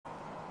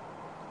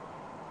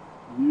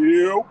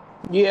You.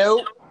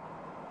 You.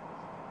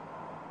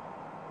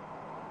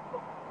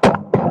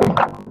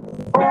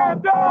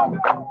 Stand up.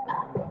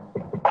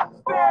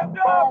 Stand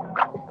up.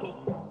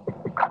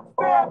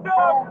 Stand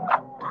up.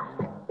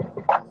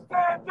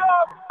 Stand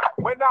up.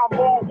 When I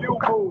move, you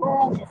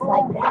move. Just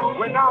like that.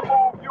 When I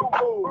move, you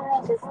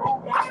move. Just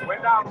like that.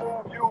 When I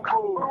move, you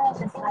move.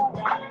 Just like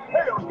that.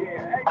 Hell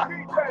yeah. Hey,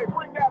 DJ,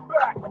 bring that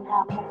back. When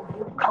I move,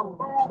 you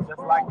move.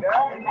 Just like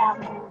that. When I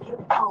move, you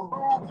move.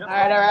 All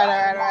right, all right, all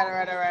right, all right, all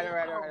right, all right, all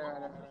right, all right,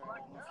 all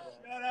right.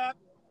 Shut up.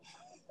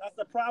 That's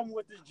the problem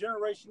with this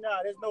generation now.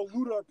 There's no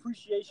Luda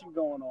appreciation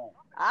going on.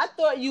 I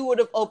thought you would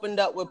have opened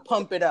up with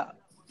 "Pump It Up."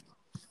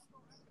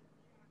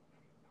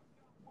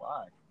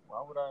 Why?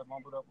 Why would I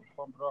bump it up and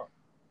pump it up?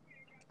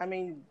 I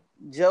mean,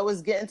 Joe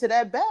is getting to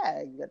that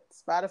bag. You got the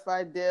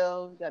Spotify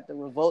deal, you got the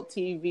Revolt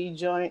TV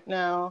joint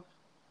now.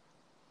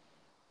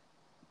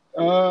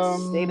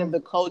 State of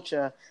the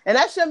culture, and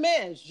that's your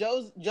man.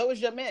 Joe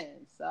is your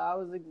man. So I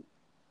was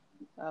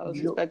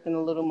expecting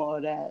a little more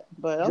of that,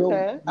 but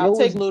okay, I'll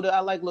take Luda. I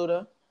like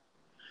Luda.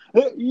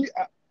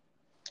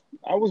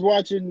 I was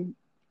watching,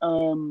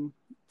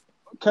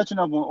 catching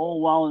up on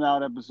old Wild 'N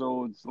Out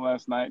episodes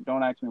last night.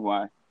 Don't ask me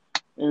why.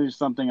 It was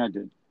something I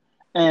did.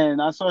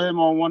 And I saw him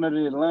on one of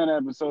the Atlanta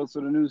episodes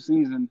for the new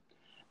season.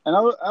 And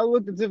I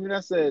looked at Tiffany and I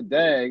said,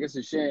 dang, it's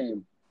a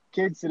shame.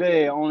 Kids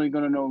today are only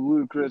going to know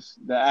Ludacris,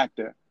 the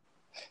actor.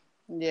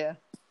 Yeah.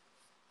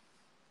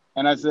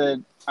 And I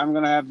said, I'm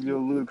going to have to do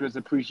a Ludacris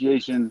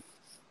appreciation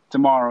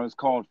tomorrow as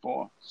called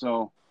for.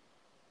 So,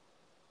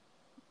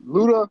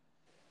 Luda,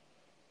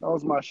 that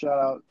was my shout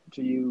out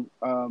to you.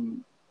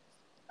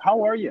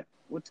 How are you?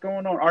 What's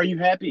going on? Are you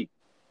happy?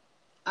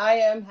 I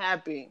am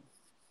happy.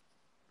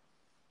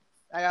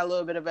 I got a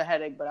little bit of a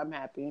headache, but I'm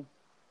happy.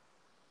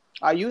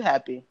 Are you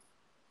happy?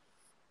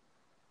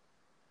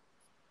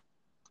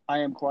 I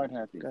am quite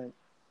happy. Good.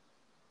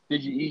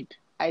 Did you eat?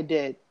 I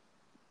did.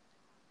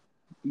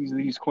 These are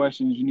these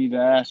questions you need to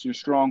ask your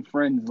strong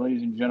friends,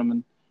 ladies and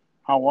gentlemen.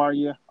 How are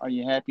you? Are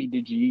you happy?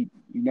 Did you eat?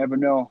 You never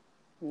know.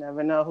 You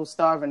never know who's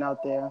starving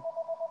out there.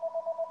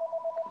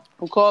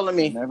 Who calling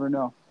me? You never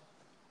know.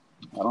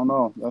 I don't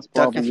know. That's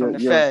Ducking probably from the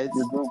feds.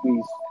 Your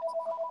groupies.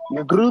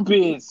 Your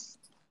groupies.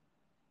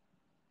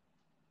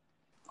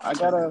 I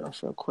gotta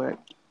real quick.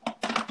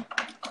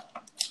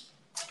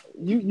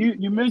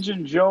 You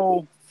mentioned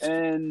Joe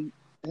and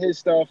his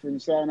stuff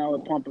and starting out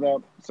with Pump It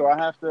Up, so I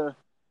have to.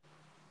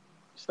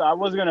 I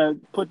was gonna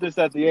put this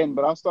at the end,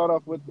 but I'll start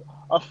off with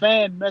a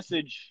fan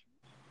message.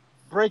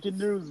 Breaking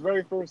news,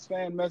 very first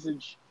fan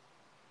message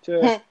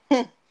to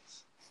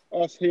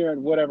us here at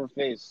Whatever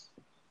Face.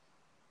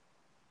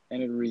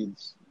 And it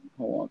reads,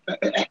 hold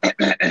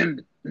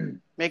on.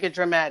 Make it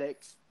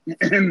dramatic.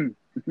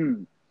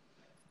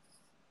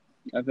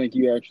 I think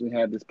you actually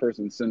had this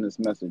person send this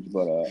message,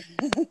 but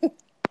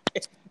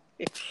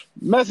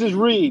message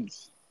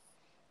reads,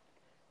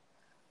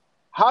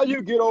 how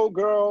you get old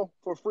girl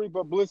for free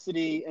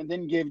publicity and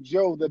then give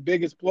Joe the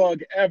biggest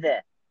plug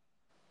ever?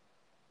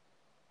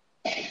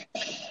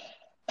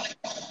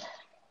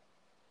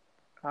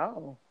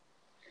 Oh.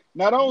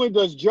 Not only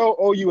does Joe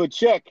owe you a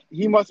check,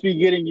 he must be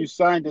getting you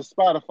signed to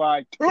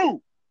Spotify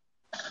too.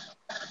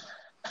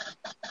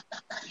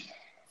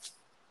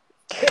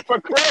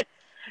 Hypocrite.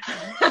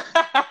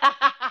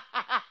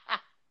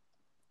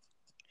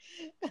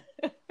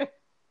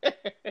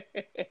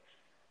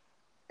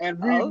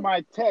 And read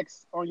my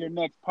text on your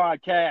next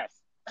podcast.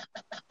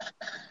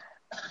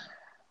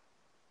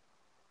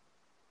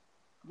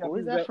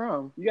 Where's that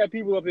from? You got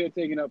people up here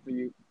taking up for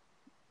you.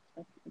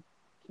 I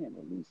can't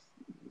release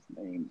his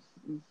names.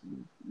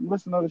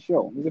 Listen to the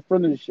show. He's a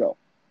friend of the show.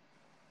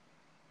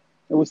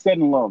 It was said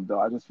in love, though.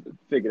 I just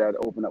figured I'd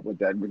open up with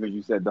that because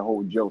you said the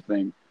whole Joe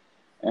thing.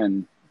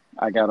 And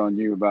I got on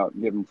you about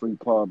giving free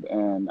club,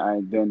 and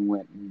I then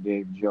went and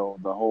gave Joe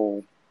the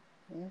whole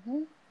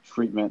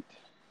treatment.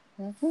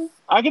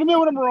 I can admit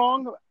when I'm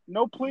wrong.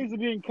 No pleas are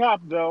being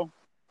copped, though.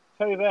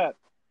 Tell you that.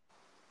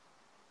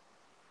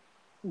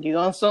 You're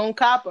going to soon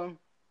cop them.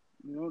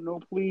 No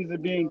pleas are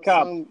being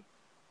copped.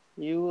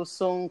 You will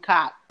soon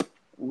cop.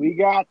 We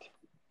got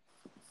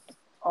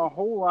a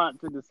whole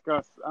lot to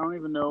discuss. I don't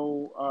even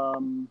know.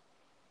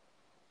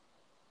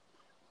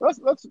 Let's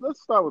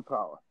start with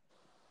Power.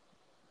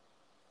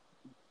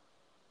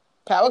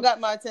 Power got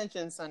my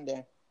attention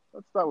Sunday.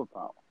 Let's start with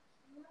Power.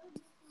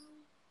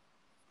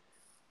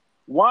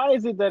 Why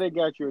is it that it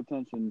got your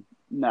attention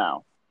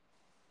now?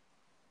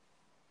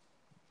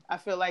 I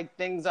feel like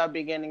things are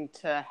beginning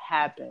to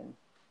happen.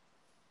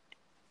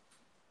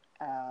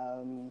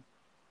 I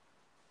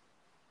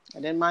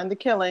didn't mind the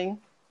killing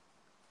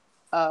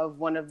of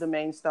one of the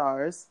main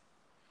stars.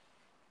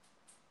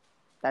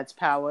 That's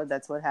Power.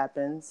 That's what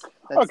happens.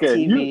 That's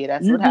TV.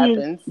 That's what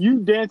happens.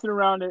 You dancing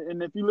around it,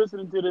 and if you're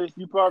listening to this,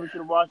 you probably should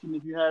have watched it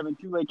if you haven't.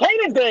 Too late.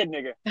 Kanan's dead,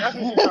 nigga. That's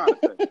what you're trying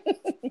to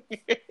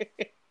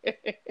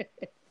say.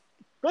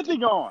 50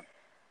 gone.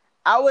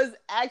 I was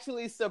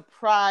actually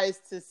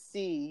surprised to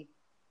see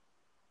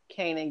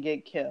Kanan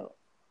get killed.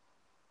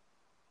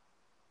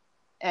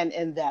 And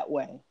in that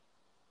way.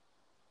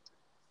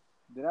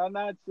 Did I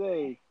not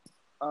say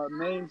our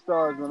main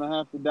star is going to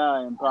have to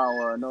die in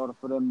Power in order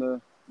for them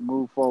to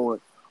move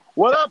forward?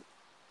 What up,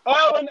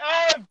 Ellen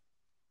Ave?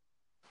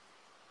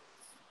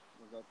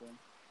 Was that them?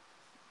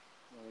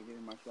 Are they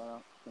getting my shout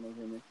out? Can they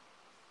hear me?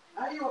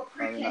 Are you a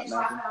Are they not pre-K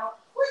knocking? dropout?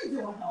 What are you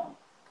doing home?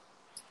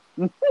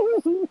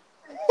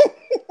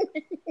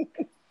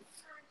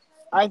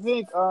 I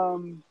think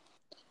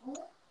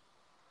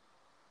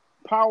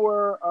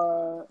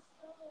Power,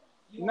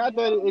 not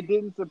that it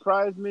didn't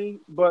surprise me,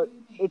 but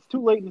it's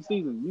too late in the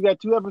season. You got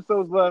 2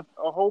 episodes left,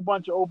 a whole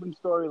bunch of open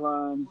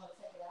storylines.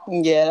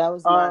 Yeah, that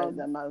was my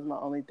Um,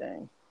 only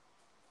thing.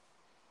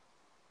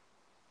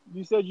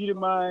 You said you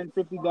didn't mind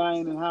 50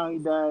 dying and how he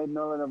died and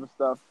all that other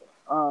stuff.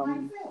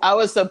 I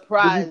was Did you?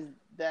 surprised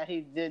that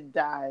he did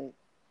die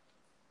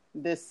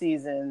this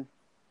season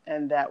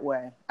and that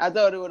way. I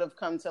thought it would have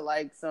come to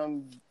like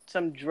some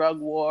drug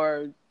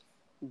war,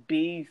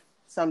 beef,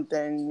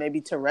 something,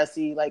 maybe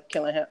Teresi like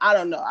killing him. I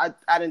don't know.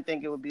 I didn't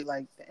think it would be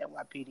like the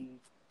NYPD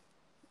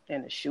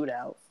in a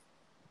shootout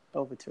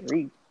over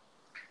Tariq.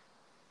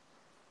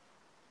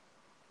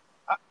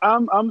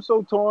 I'm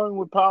so torn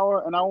with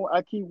Power, and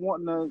I keep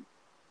wanting to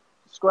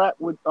scrap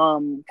with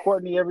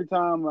Courtney every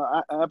time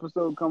an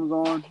episode comes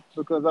on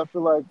because I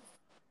feel like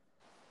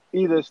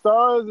either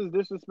Stars is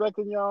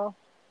disrespecting y'all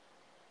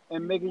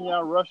and making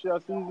y'all rush your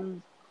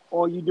seasons,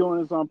 or you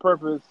doing this on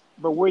purpose.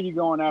 But where you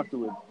going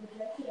afterwards?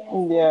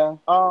 Yeah.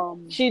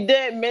 Um, She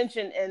did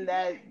mention in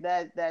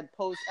that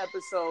post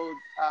episode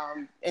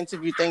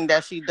interview thing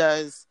that she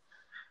does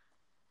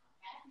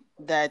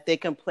that they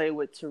can play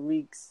with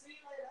Tariq's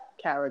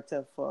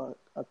character for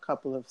a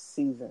couple of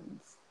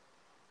seasons.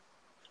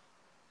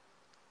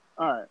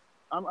 all right,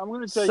 I'm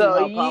going to tell you So how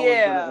Power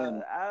is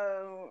going to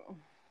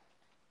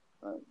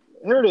end.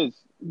 Here it is.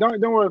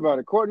 Don't worry about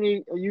it,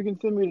 Courtney. You can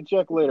send me the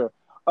check later.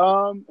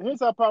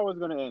 Here's how Power is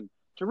going to end.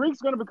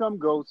 Tariq's going to become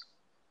Ghost,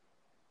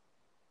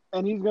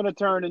 and he's going to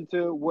turn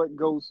into what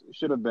Ghost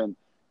should have been.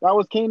 That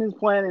was Kanan's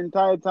plan the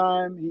entire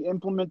time. He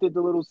implemented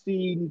the little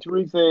seed in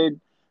Tariq's head.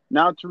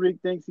 Now Tariq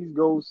thinks he's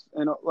Ghost,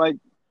 and like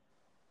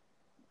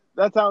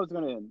that's how it's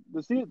going to end.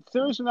 The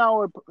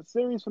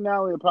series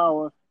finale of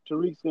Power.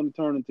 Tariq's going to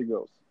turn into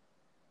Ghost.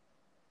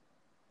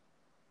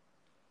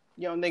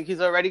 You don't think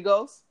he's already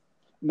Ghost?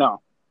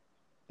 No,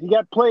 he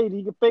got played.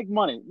 He could fake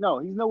money. No,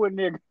 he's nowhere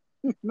near.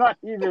 He's not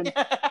even.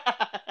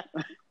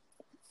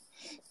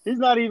 He's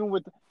not even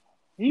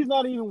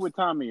with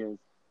Tommy is.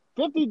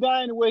 50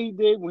 dying the way he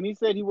did when he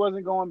said he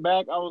wasn't going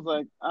back. I was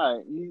like, all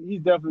right,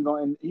 he's definitely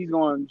going. He's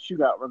going to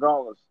shoot out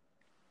regardless.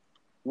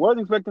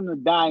 Wasn't expecting him to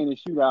die in a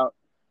shootout.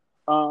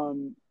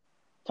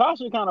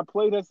 Tasha kind of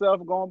played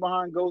herself going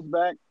behind Ghost's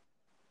back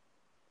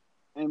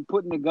and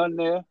putting the gun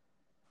there.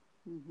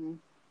 Mm-hmm.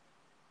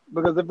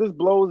 Because if this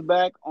blows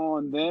back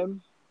on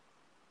them,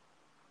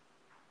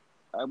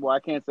 well, I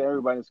can't say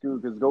everybody's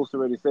screwed because Ghost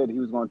already said he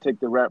was going to take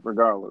the rap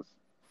regardless.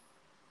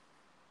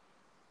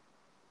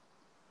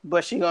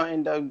 But she gonna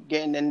end up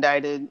getting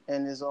indicted,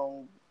 and it's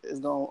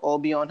gonna all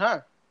be on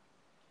her.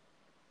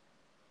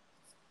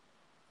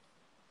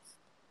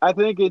 I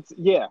think it's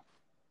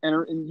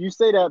and you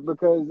say that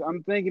because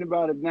I'm thinking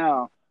about it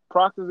now.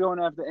 Proctor's going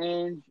after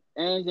Ange.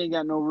 Ange ain't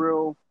got no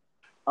real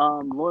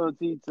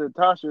loyalty to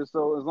Tasha,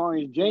 so as long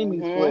as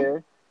Jamie's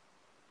clear,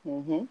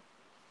 Mm-hmm.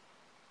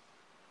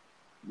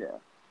 yeah.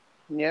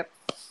 Yep.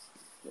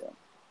 Yeah.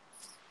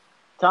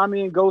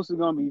 Tommy and Ghost are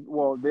going to be,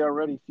 well, they're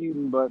already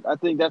feuding, but I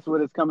think that's what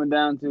it's coming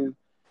down to.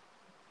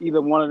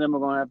 Either one of them are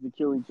going to have to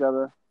kill each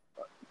other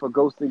for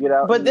Ghost to get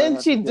out. But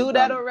didn't she do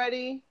that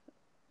already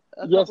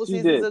a couple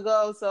seasons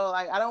ago? So,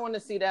 like, I don't want to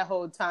see that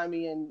whole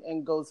Tommy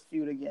and Ghost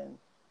feud again.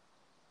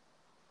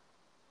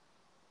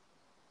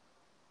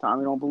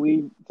 Tommy don't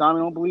believe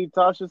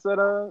Tasha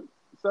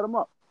set him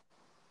up.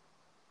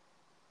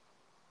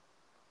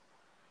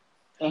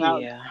 And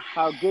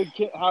how good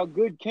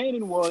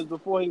Kanan was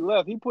before he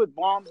left. He put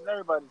bombs in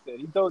everybody's head.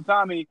 He told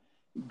Tommy,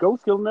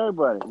 Ghost killing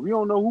everybody. We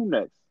don't know who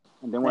next.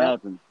 And then what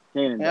happened?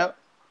 Kanan died.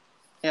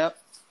 Yep.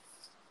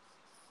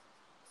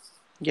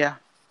 Yeah.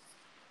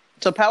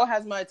 So Power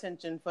has my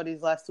attention for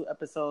these last 2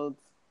 episodes.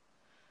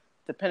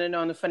 Depending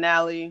on the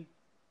finale,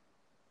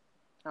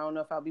 I don't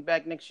know if I'll be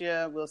back next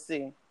year. We'll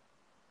see.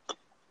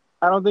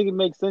 I don't think it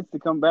makes sense to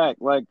come back.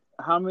 Like,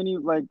 how many,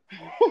 like...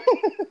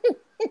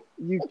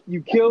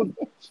 You killed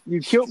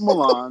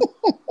Milan,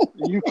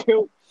 you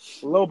killed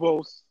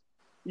Lobos,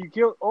 you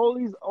killed all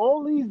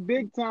these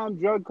big time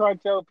drug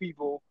cartel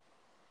people.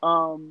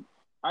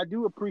 I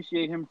do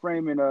appreciate him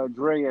framing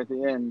Dre at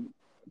the end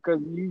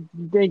because you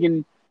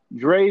thinking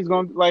Dre's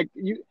going to like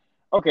you.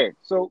 Okay,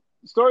 so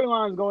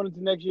storylines going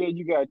into next year.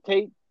 You got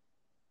Tate,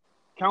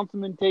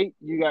 Councilman Tate.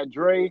 You got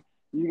Dre.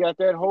 You got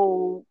that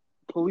whole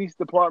police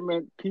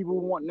department. People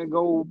wanting to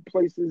go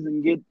places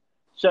and get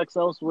checks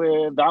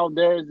elsewhere.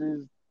 Valdez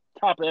is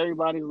top of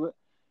everybody's list.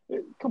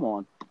 Come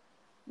on.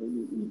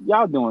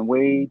 Y'all doing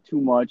way too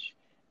much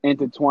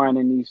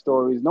intertwining these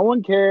stories. No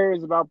one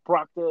cares about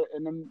Proctor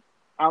and them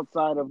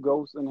outside of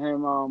Ghost and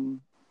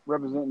him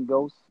representing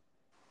Ghost.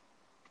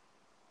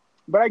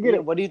 But I get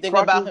it. What do you think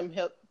about him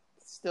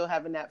still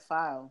having that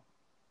file?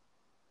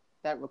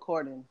 that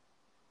recording?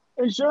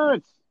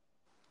 Insurance.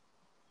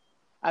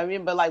 I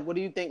mean, but like, what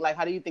do you think? Like,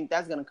 how do you think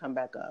that's gonna come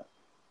back up?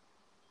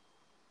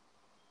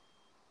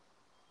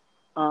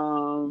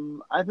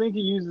 I think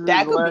he uses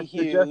That his could be last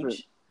ditch effort.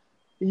 huge.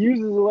 He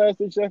uses the last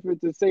ditch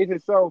effort to save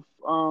himself.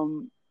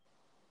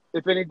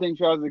 If anything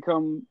tries to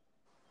come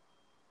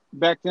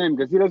back to him,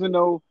 because he doesn't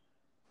know.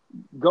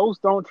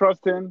 Ghost don't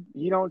trust him.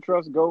 He don't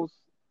trust Ghost.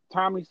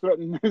 Tommy's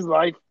threatening his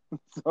life,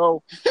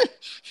 so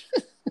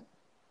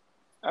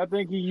I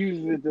think he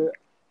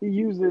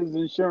uses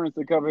insurance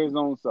to cover his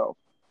own self.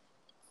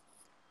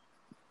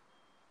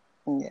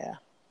 Yeah.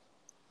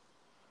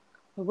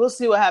 We'll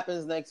see what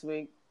happens next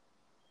week.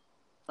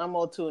 I'm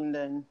all tuned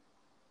in.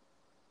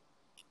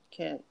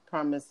 Can't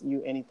promise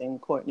you anything,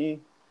 Courtney,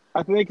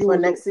 I think it for was.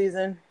 next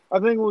season. I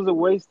think it was a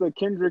waste of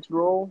Kendrick's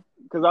role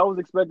because I was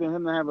expecting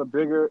him to have a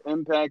bigger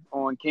impact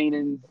on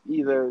Kanan's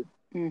either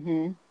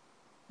Mm-hmm.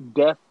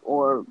 death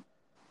or,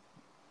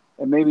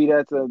 and maybe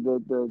that's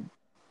the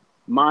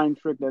mind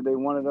trick that they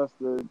wanted us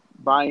to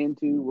buy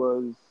into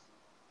was.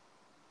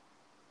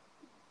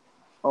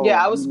 Oh,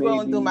 Yeah, I he was may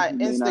scrolling be, through my he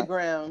may not.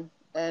 Instagram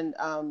and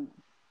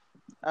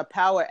a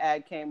Power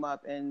ad came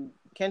up and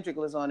Kendrick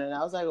was on it. And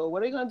I was like, well,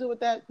 what are they gonna do with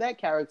that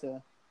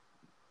character?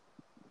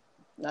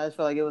 And I just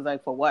felt like it was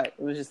like for what?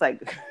 It was just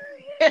like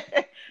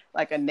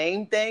like a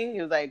name thing.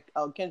 It was like,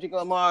 oh, Kendrick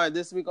Lamar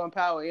this week on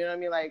Power. You know what I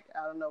mean? Like,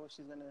 I don't know what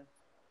she's gonna.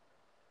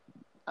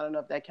 I don't know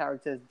if that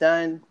character is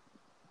done,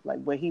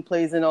 like what he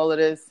plays in all of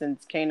this,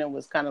 since Kanan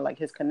was kind of like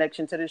his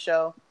connection to the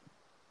show.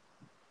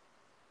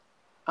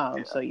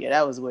 So yeah,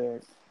 that was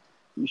weird.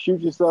 You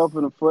shoot yourself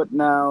in the foot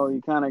now.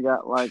 You kind of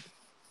got like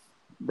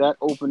that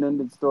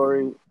open-ended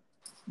story.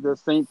 The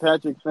St.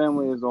 Patrick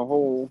family as a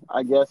whole,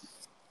 I guess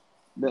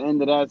the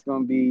end of that's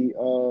going to be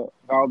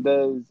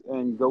Valdez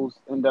and Ghost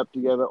end up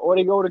together, or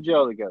they go to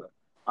jail together.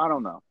 I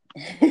don't know.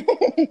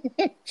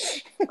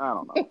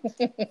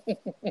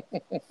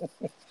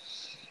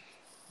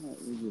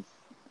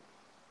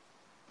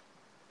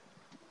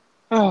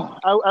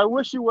 I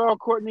wish you well,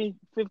 Courtney.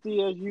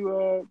 50 as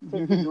you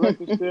take the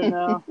director's chair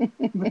now.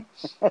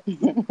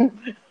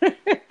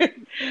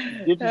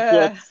 Get your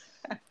checks.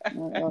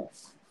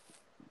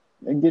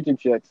 And get your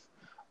checks.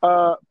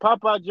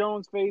 Popeye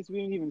Jones face. We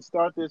didn't even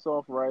start this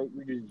off right.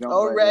 We just jumped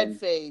right red in.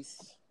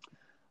 face.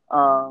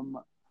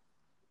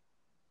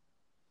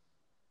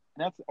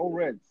 That's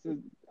red. So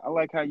I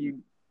like how you're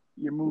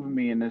moving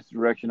me in this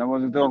direction. I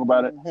wasn't talking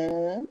about it.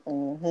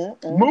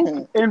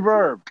 Mook and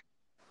Verb.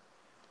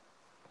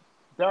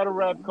 Battle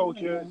rap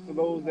culture. For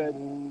those that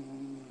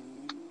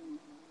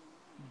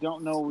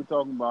don't know what we're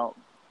talking about.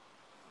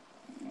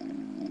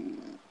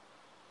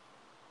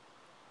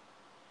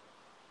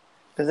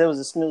 Because it was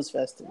a snooze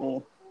fest to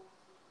me.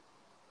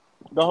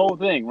 The whole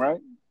thing,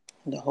 right?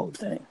 The whole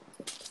thing.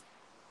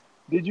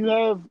 Did you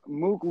have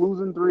Mook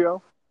losing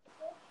 3-0?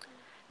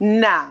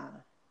 Nah,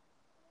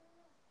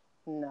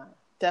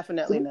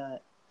 definitely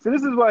not. So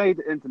this is why I hate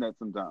the internet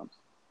sometimes.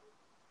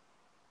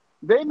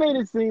 They made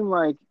it seem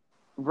like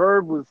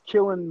Verb was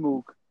killing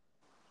Mook,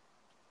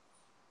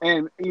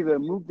 and either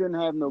Mook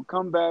didn't have no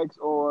comebacks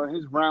or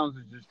his rounds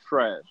was just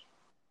trash.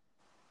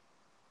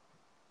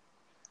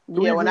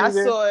 Yeah, when I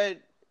saw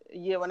it,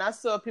 when I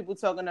saw people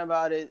talking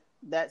about it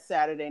that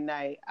Saturday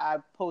night, I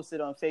posted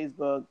on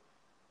Facebook.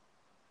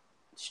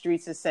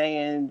 Streets is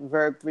saying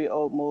Verb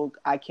 3-0 Mook.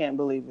 I can't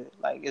believe it.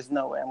 Like, there's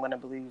no way I'm going to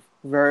believe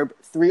Verb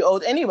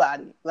 3-0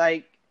 anybody.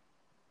 Like,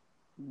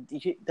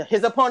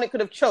 his opponent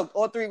could have choked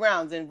all 3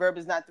 rounds, and Verb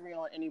is not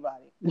 3-0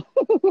 anybody.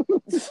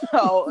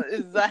 So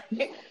it's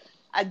like,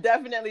 I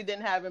definitely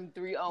didn't have him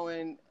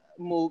 3-0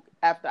 Mook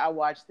after I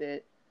watched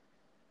it.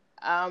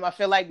 I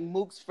feel like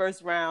Mook's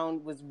first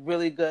round was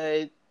really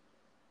good.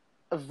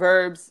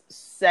 Verb's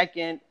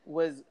second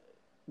was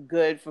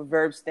good for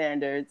Verb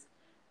standards,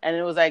 and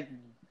it was like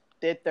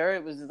their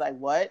third was just like,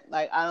 what?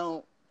 Like,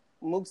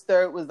 Mook's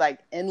third was like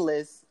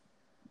endless.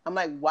 I'm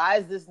like,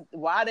 why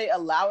are they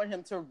allowing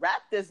him to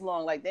rap this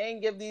long? Like, they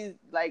didn't give these,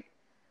 like,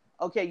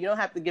 okay, you don't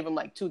have to give him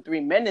like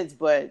 2-3 minutes,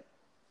 but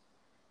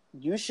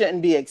you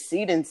shouldn't be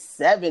exceeding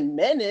 7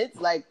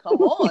 minutes. Like, come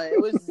on. It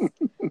was,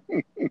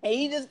 and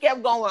he just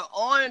kept going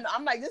on.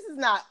 I'm like, this is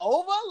not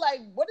over?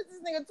 Like, what is this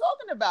nigga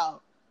talking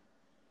about?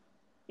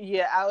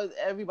 Yeah,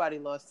 everybody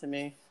lost to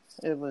me.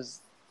 That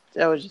was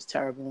just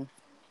terrible.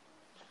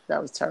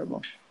 That was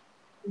terrible.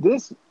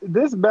 This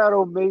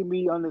battle made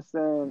me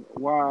understand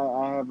why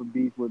I have a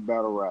beef with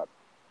battle rap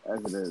as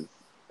it is.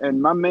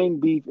 And my main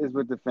beef is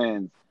with the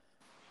fans.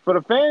 For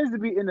the fans to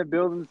be in the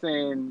building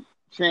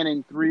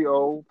chanting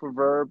 3-0 for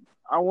Verb,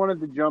 I wanted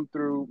to jump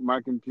through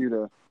my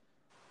computer.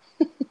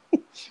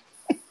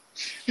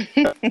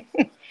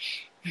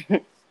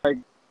 Like,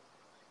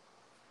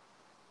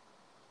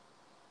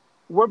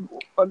 what?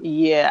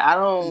 Yeah, I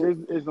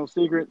don't. There's no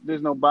secret.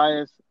 There's no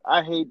bias.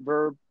 I hate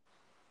Verb.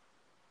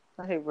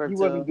 I hate Verb He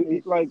too. wasn't good.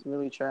 He's Like,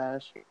 really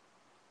trash.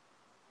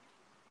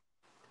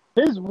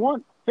 His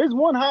one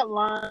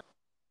hotline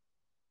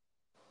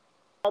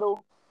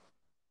battle.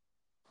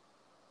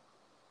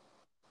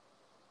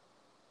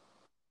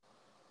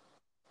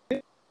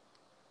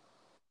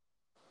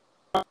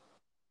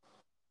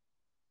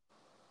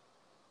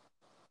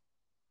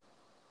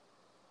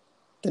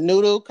 The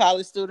noodle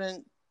college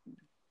student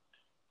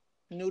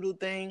noodle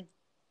thing.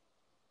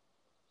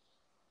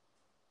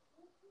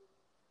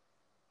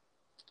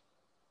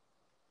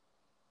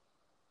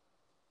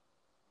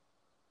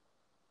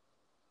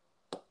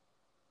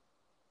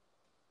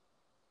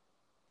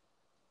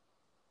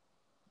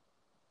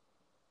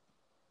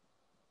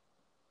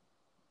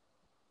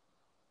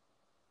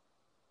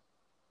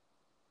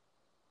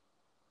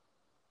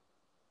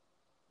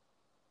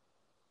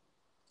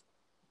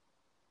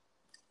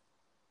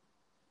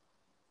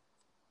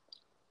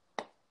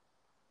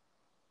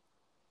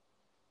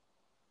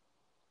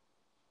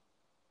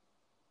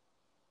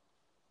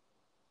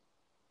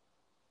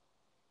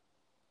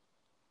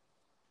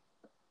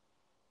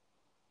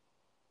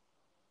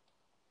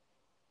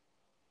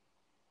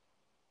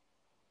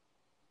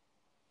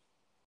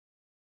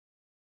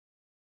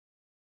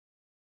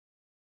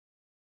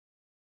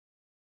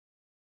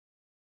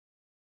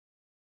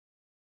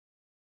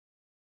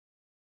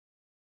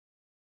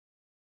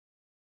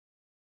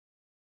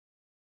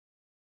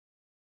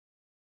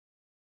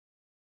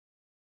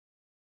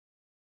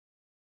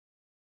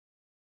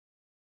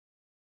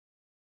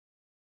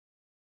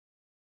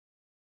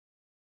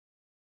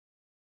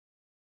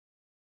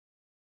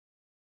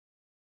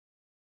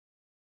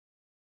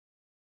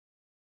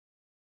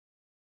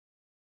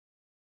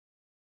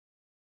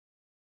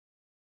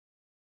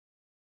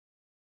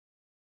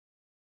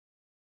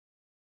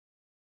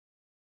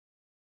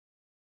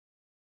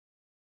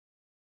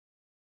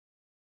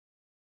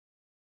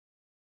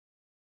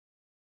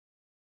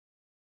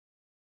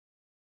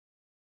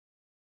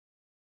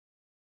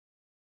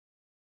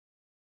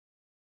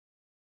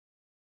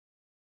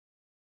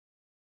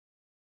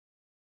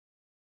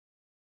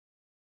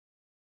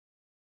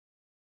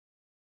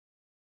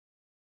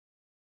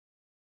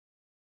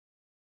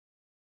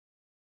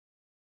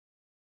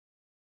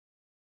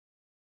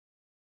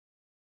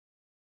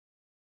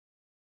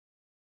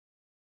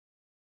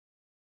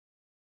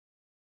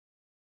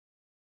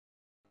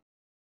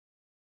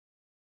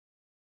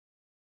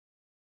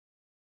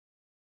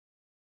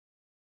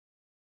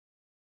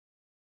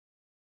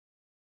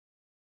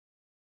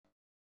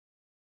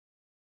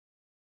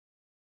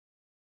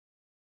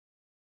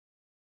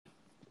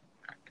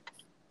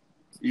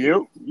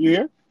 You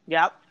here?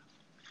 Yep.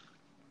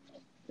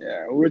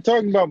 Yeah, we're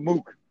talking about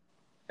Mook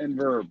and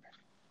Verb.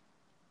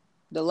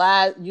 The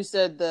last you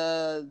said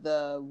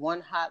the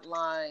one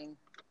hotline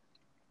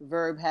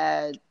Verb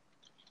had.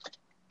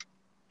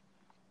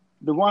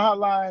 The one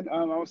hotline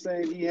I was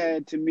saying he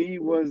had to me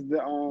was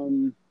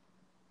the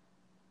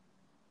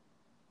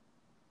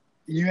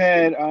you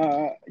had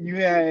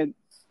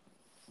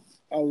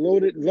a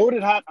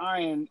loaded hot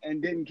iron and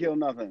didn't kill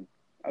nothing.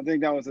 I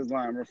think that was his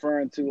line,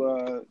 referring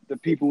to the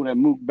people that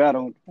Mook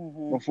battled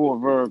before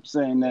Verb,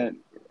 saying that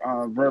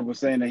Verb was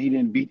saying that he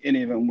didn't beat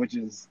any of them, which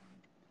is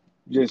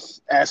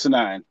just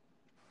asinine.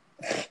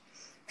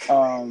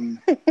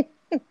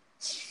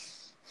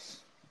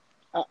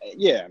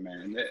 Yeah,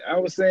 man. I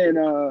was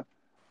saying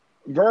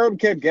Verb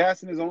kept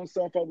gassing his own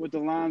self up with the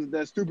lines of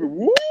that stupid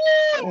woo.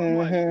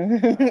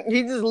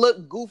 He just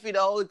looked goofy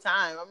the whole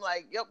time. I'm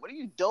like, yo, what are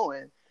you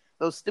doing?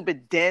 Those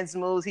stupid dance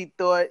moves. He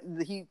thought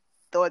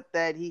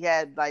that he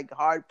had like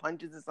hard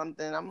punches or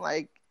something. I'm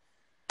like,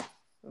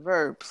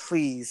 Verb,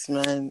 please,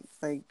 man.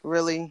 Like,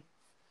 really?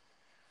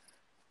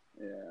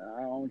 Yeah,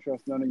 I don't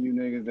trust none of you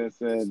niggas that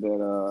said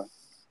that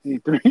he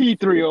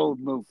 3-0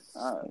 Mook.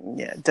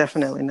 Yeah,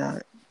 definitely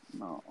not.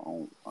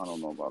 No, I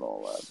don't know about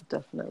all that.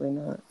 Definitely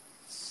not.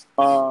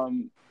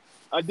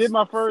 I did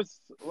my first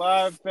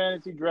live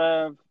fantasy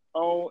draft.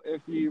 Oh,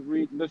 if you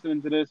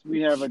listening to this, we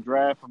have a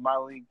draft for my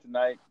league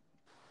tonight.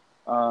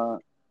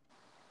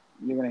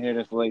 You're gonna hear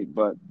this late,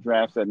 but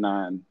drafts at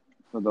 9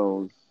 for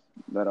those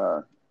that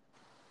are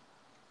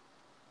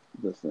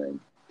listening.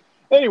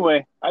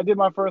 Anyway, I did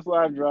my first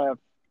live draft.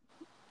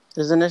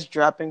 Isn't this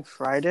dropping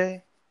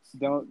Friday?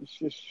 Don't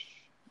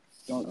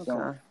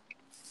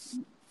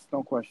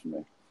question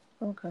me.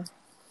 Okay.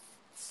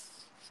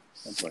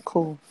 Don't question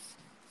Cool.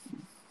 me.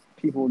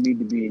 People need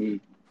to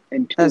be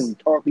in tune,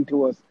 talking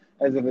to us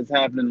as if it's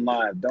happening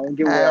live. Don't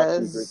give away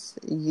our secrets.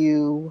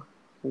 You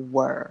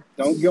were.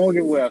 Don't give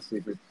away our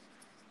secrets.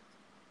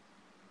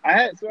 I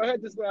had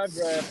this live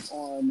draft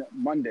on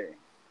Monday,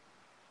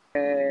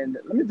 and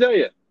let me tell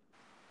you,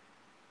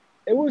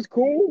 it was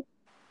cool,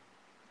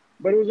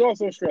 but it was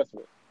also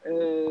stressful.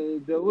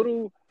 The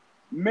little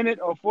minute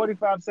or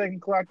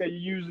 45-second clock that you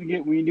usually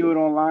get when you do it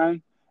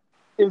online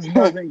is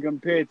nothing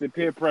compared to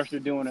peer pressure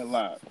doing it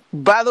live.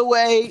 By the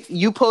way,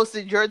 you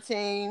posted your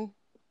team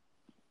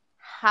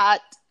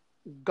hot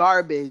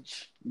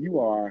garbage. You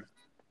are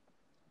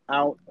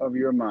out of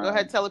your mind. Go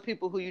ahead, tell the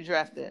people who you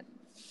drafted.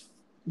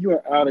 You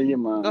are out of your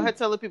mind. Go ahead,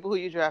 tell the people who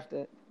you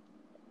drafted.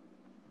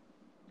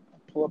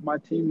 I'll pull up my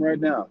team right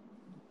now.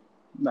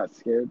 I'm not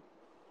scared.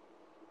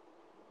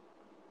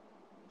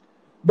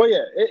 But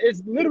yeah,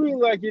 it's literally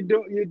like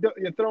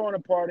you're throwing a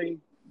party.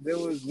 There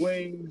was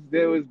wings,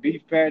 there was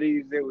beef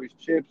patties, there was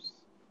chips,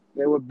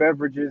 there were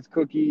beverages,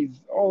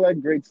 cookies, all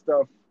that great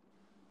stuff.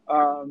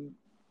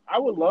 I I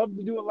would love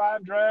to do a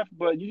live draft,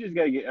 but you just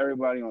got to get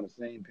everybody on the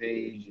same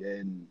page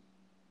and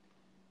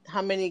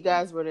How many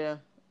guys were there?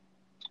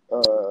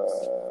 uh,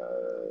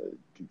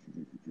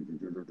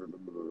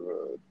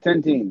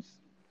 10 teams.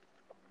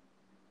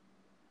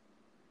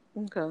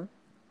 Okay.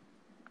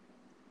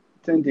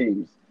 10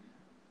 teams.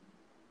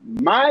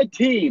 My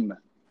team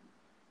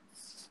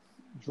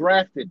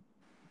drafted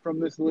from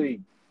this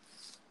league.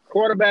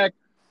 Quarterback,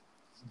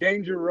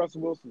 Danger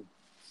Russell Wilson.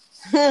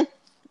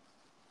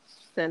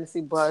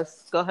 Fantasy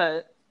bus. Go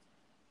ahead.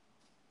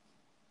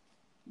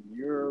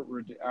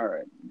 All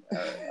right.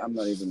 I'm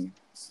not even.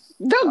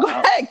 No, go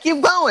ahead.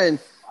 Keep going.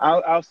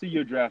 I'll see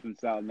your draft in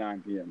South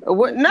 9 p.m.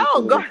 What? No, Let's go.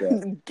 look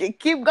at that.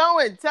 Keep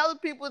going. Tell the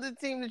people the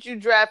team that you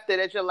drafted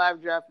at your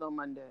live draft on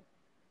Monday.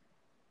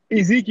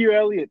 Ezekiel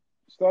Elliott,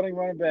 starting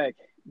running back.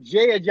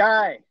 Jay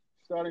Ajayi,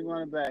 starting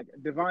running back.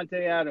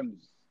 Devontae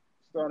Adams,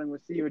 starting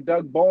receiver.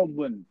 Doug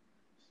Baldwin,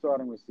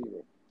 starting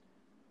receiver.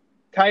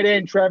 Tight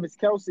end Travis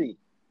Kelce.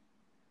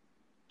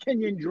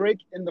 Kenyon Drake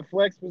in the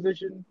flex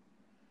position.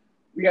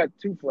 We got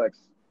 2 flex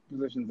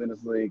positions in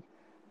this league.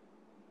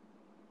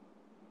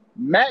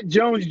 Matt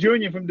Jones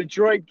Jr. from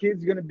Detroit.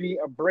 Kid's going to be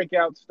a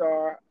breakout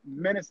star.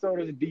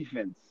 Minnesota's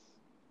defense.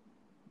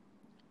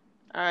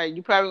 All right,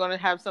 you're probably going to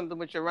have something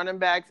with your running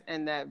backs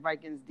and that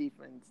Vikings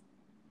defense.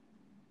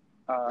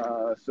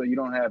 So you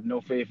don't have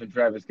no faith in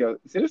Travis Kelce.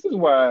 See, this is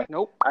why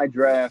Nope. I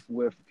draft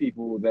with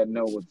people that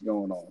know what's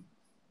going on.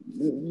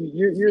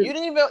 You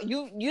didn't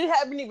even you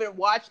haven't even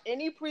watched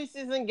any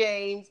preseason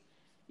games.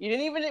 You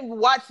didn't even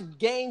watch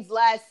games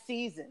last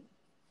season.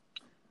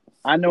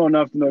 I know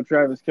enough to know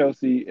Travis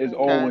Kelce is Okay.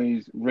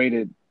 always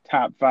rated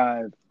top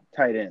 5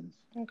 tight ends.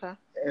 Okay.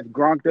 If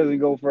Gronk doesn't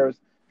go first,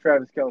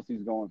 Travis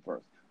Kelce's going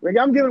first. Like,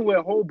 I'm giving away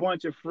a whole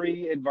bunch of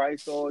free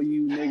advice to all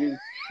you niggas.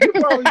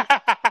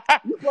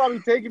 You probably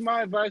taking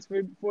my advice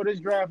for this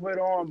draft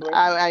later on, but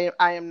I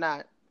am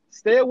not.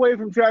 stay away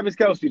from Travis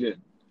Kelce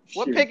then.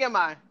 What Shit. pick am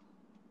I?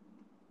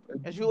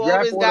 As you Draft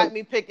always order- got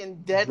me picking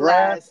dead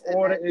Draft last. and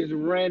order that- is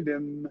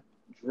random.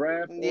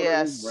 Draft order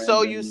Yeah, is random.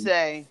 so you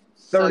say. 30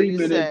 so you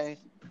minutes say.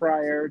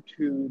 prior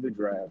to the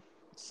draft.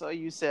 So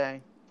you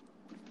say.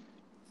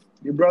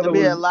 Your brother There'll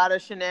be a was. lot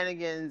of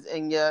shenanigans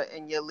in your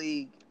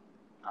league.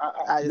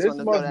 I just This want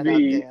to throw must that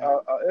be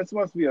out there. this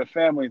must be a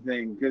family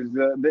thing because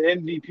the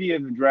MVP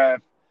of the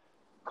draft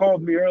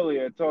called me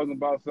earlier talking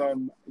about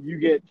some. You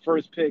get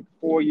first pick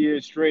 4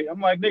 years straight. I'm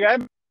like, nigga, I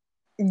haven't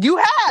You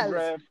have.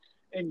 draft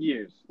in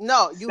years.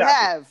 No, you Stop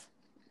have.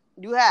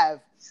 You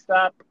have.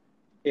 Stop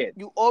it.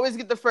 You always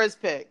get the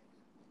first pick.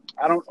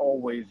 I don't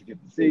always get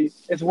to see.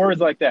 It's words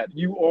like that.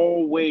 You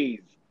always.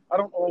 I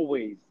don't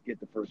always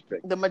get the first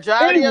pick. The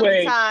majority of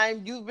Anyway. the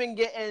time, you've been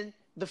getting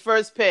the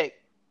first pick.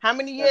 How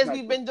many That's years not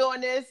we've true. been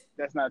doing this?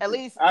 That's not At true.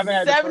 least I haven't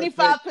had the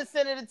first pick.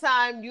 75% of the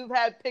time, you've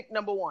had pick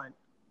number 1.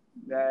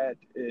 That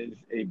is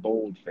a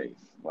bold face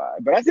lie.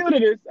 But I see what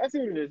it is.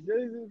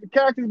 The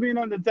character's being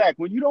under attack.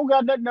 When you don't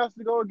got nothing else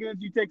to go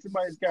against, you take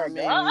somebody's I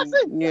character. mean, I see.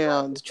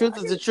 yeah, the truth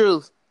is the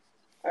truth.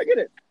 I get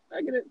it.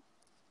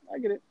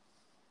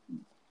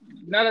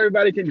 Not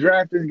everybody can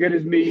draft as good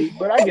as me,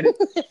 but I get it.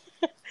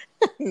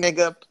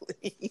 Nigga,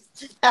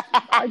 please.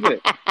 I get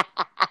it.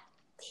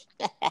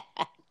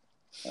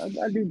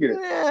 I do get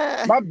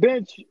it. My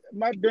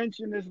bench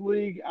in this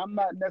league, I'm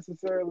not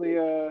necessarily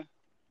I'm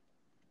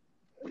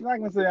not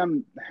gonna say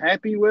I'm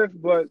happy with,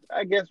 but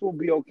I guess we'll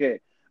be okay.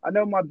 I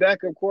know my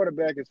backup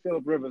quarterback is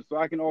Phillip Rivers, so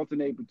I can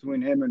alternate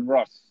between him and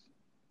Russ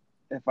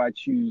if I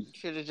choose.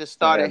 Should have just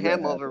started Yeah, that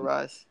him over happened.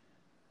 Russ.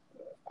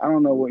 I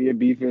don't know what your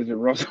beef is with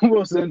Russell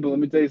Wilson, but let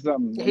me tell you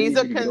something. I He's need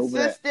a you to get over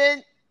that.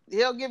 consistent.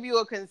 He'll give you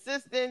a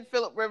consistent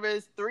Phillip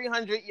Rivers,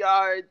 300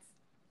 yards,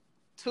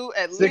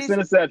 at 6 least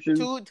interceptions.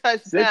 2 6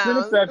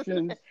 touchdowns,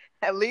 interceptions.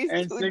 at least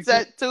and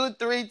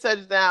 3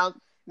 touchdowns,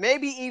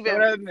 maybe Throw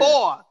that even in there.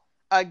 4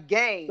 a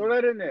game. Throw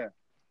that in there.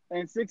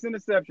 And 6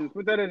 interceptions.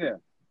 Put that in there.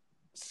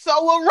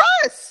 So will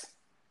Russ.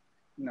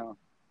 No.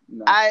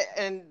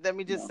 And let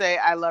me just No. say,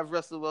 I love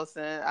Russell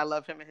Wilson. I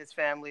love him and his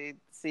family,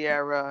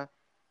 Sierra,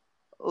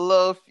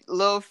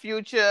 little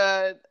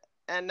Future,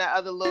 and the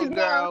other little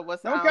girl.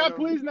 Don't got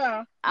please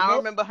now. I don't Nope.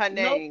 remember her Nope.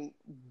 name,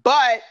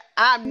 but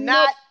I'm Nope.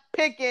 not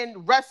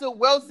picking Russell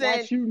Wilson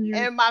Not shooting you.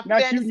 in my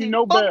Not shooting fantasy you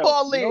no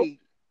football bell. Nope. league.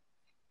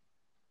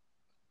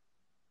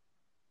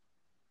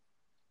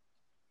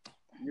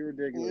 You're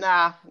ridiculous.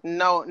 Nah,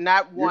 no,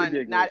 not You're one,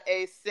 ridiculous. not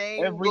a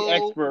single Every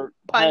expert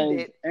pundit.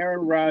 has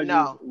Aaron Rodgers,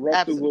 No, Russell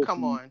absolutely. Wilson,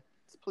 Come on,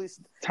 please.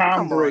 Tom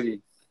come on.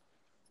 Brady.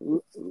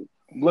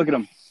 Look at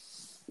him.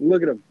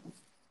 Look at him.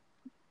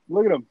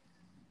 Look at him.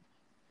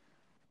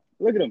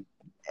 Look at him.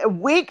 A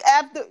week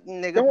after,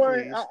 nigga, Don't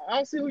worry. please.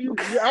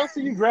 I'll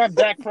see you grab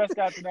Dak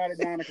Prescott tonight at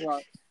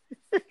 9:00.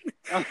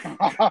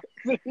 I'll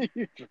see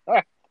you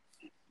grab.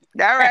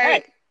 All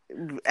right.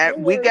 At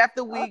Don't week worry.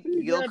 after I'll week, see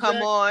you you'll grab come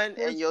Dak on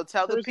first- and you'll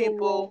tell the first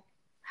people overall.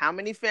 how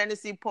many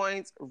fantasy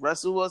points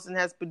Russell Wilson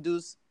has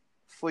produced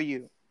for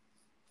you.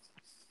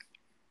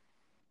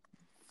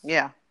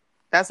 Yeah,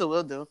 that's what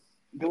we'll do.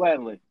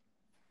 Gladly.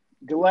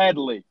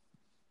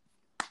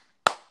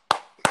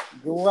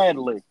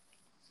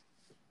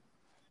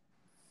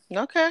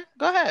 Okay,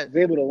 go I ahead.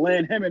 was able to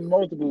land him in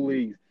multiple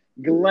leagues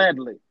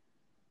gladly.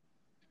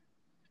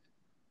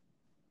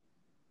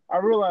 I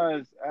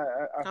realize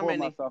I How hold many?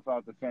 myself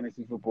out to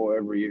fantasy football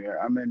every year.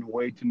 I'm in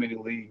way too many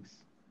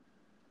leagues.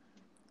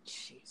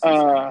 Jesus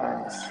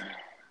Christ.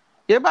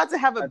 You're about to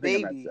have a I think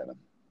I'm at baby. 7.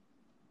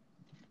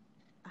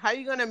 How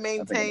you gonna I think I'm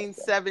maintain at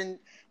 7. 7?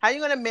 How you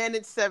gonna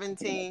manage I think I'm at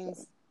 7.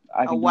 17s,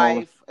 I a can do all this.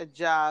 wife, a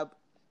job,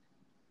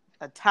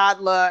 a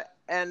toddler,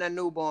 and a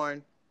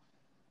newborn?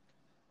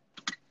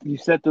 You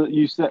set the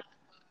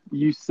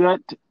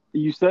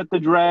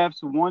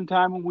drafts one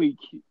time a week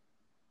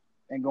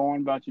and go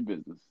on about your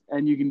business.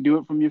 And you can do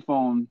it from your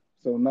phone.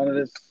 So none of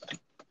this.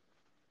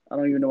 I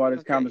don't even know why this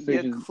Okay, you're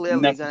conversation is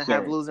clearly gonna have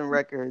necessary. losing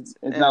records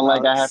It's in not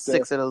like about I have to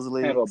 6 of those have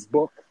a leagues.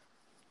 book.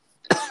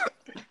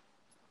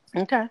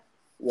 Okay.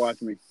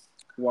 Watch me.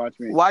 Watch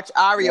me. Watch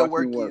Aria Watch me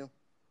work work. you,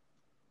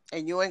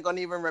 and you ain't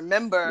gonna even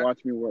remember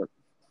Watch me work.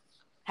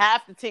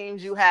 half the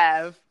teams you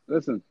have.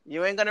 Listen.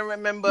 You ain't gonna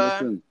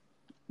remember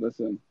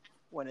Listen.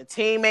 when a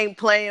team ain't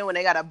playing, when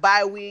they got a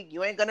bye week.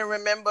 You ain't gonna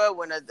remember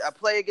when a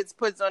player gets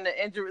put on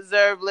the injured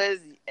reserve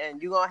list,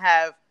 and you're gonna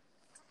have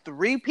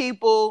 3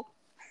 people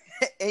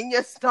in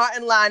your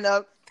starting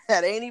lineup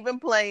that ain't even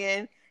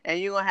playing, and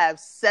you're gonna have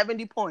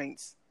 70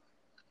 points.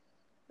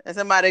 And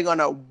somebody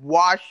gonna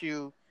wash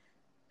you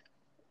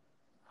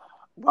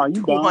Are with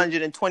you done?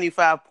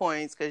 225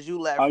 points because you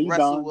left Are you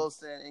Russell done?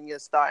 Wilson in your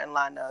starting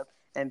lineup,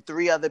 and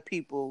 3 other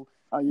people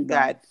Are you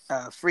done?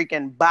 got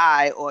freaking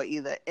bye or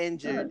either All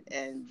injured, right.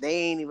 and they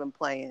ain't even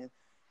playing.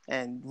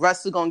 And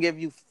Russell gonna give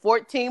you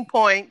 14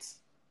 points.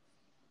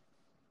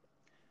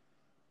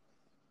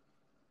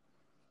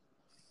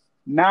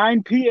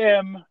 9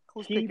 p.m.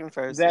 Who's Keep picking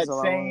first? Is that all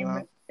I want to same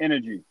know.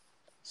 energy.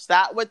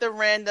 Stop with the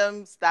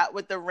random. Stop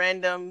with the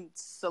random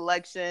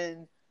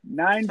selection.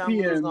 9 Tell me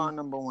who's p.m. going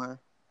number 1.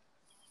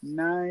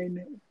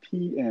 9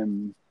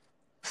 p.m.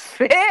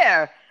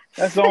 Fair.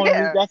 That's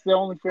Fair. the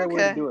only fair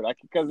way to Okay. do it.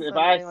 Because if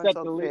I Somebody want to set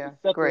talk the fair.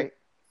 set the Great.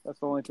 that's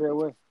the only fair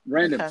way.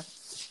 Random. Okay.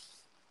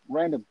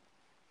 Random.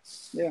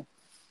 Yeah.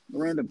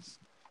 Random.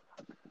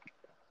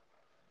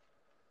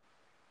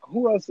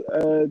 Who else?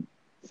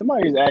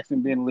 Somebody was asking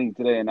me to be in the league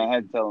today, and I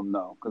had to tell them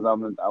no because I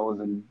was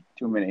in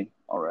too many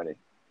already.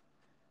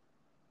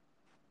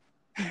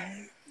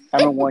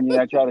 I'm in one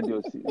year. I try to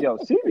do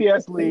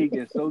CBS league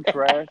is so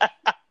trash.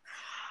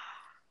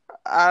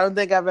 I don't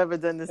think I've ever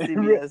done the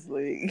CBS It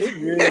league.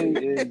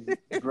 really is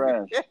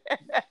trash.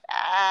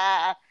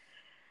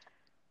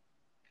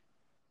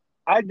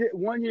 I did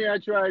 1 year. I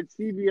tried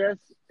CBS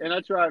and I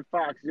tried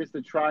Fox just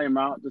to try them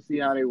out to see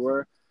how they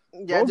were.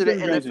 Yeah, I Both do the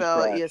them joints are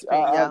NFL, trash.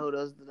 ESPN, Yahoo.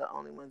 Those are the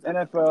only ones I've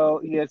ever done.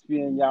 NFL,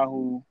 ESPN,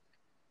 Yahoo.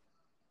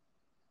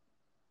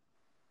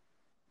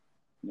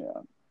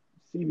 Yeah.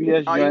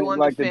 CBS Are you joint, on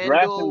the like the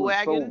drafting FanDuel was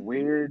so wagon?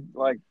 weird.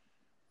 Like,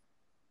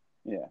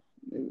 yeah.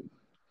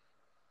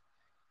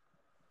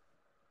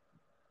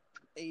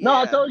 No,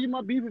 I Yeah. told you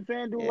my beef with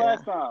FanDuel Yeah.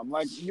 last time.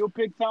 Like, you'll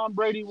pick Tom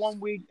Brady 1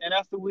 week, and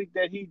that's the week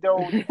that he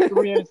throws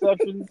 3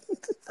 interceptions,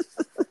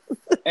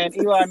 and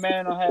Eli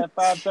Manning will have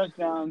 5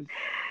 touchdowns.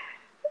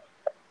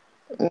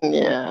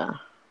 Yeah.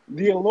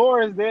 The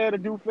allure is there to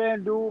do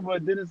FanDuel,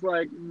 but then it's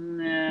like,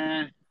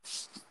 nah.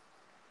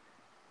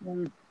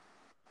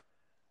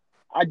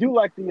 I do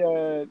like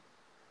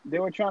they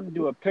were trying to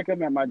do a pick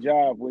 'em at my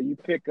job where you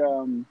pick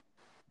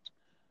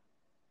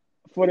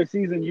for the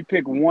season you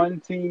pick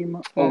one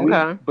team a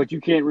week, but you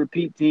can't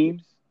repeat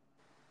teams.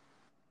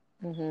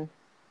 Mm-hmm.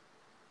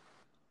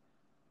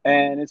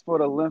 And it's for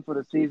the length of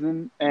the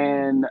season,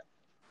 and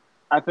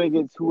I think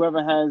it's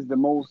whoever has the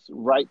most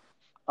right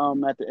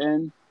at the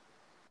end.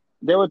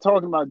 They were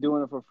talking about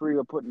doing it for free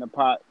or putting a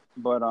pot,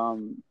 but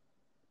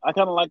I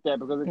kind of like that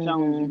because it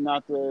challenges you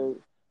not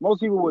to. Most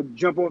people would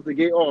jump off the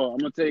gate. Oh, I'm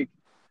gonna take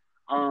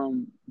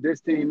this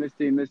team, this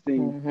team, this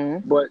team.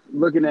 Mm-hmm. But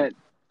looking at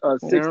a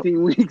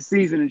 16-week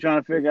season and trying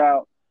to figure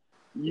out,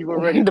 you've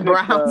already the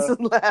picked Browns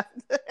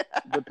left.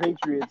 the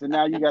Patriots, and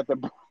now you got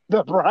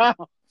the Browns.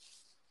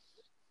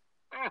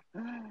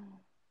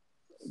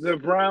 The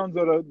Browns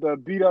or the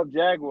beat up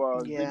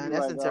Jaguars. Yeah, Then you're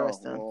that's like,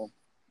 interesting. oh,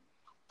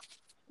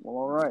 well,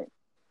 all right.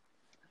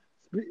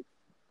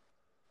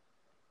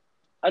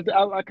 I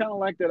kind of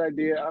like that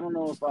idea. I don't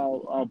know if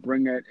I'll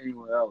bring that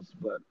anywhere else,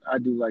 but I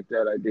do like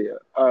that idea.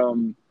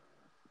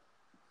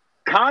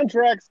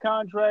 Contracts.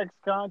 Fantasy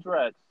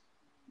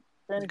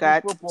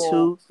Got football.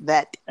 to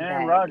that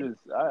Aaron bag. Rodgers.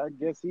 I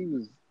guess he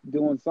was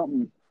doing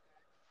something.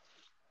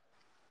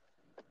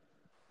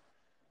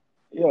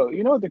 Yo,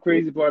 you know what the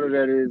crazy part of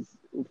that is?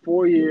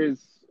 4 years,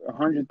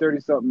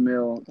 130 something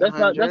mil. That's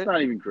 100.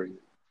 not even crazy.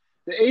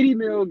 The 80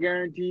 mil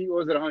guaranteed, or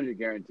was it 100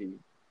 guaranteed?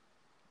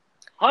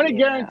 100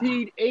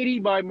 guaranteed, 80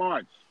 by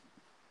March.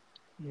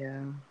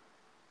 Yeah.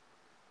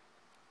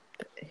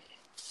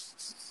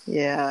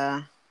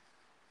 Yeah.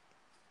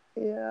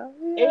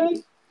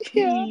 80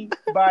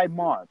 by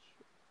March.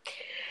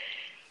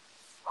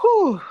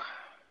 Whew.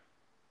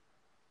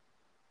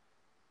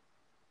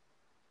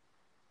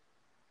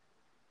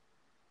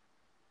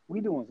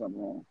 We doing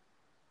something wrong.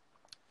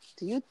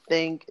 Do you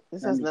think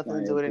this I'm has just nothing to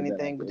trying do to with put that out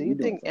anything? But there. do We you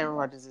doing think something Aaron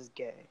right. Rodgers is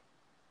gay?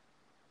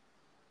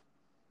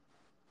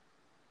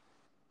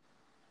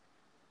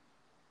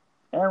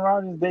 Aaron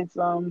Rodgers dates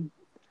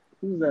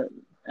who's that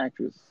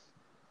actress?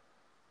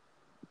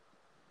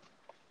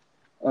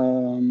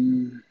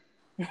 Um,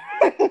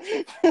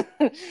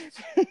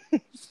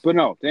 but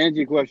no, to answer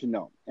your question,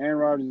 no. Aaron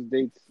Rodgers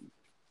dates.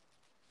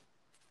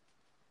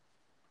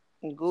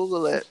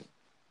 Google it.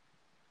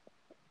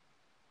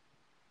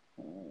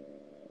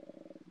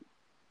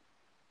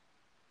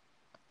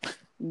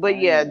 But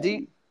yeah, do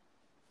you,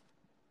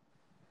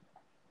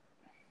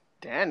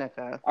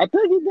 Danica? I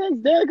think he dates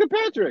Danica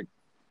Patrick.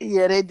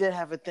 Yeah, they did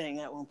have a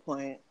thing at one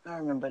point. I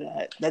remember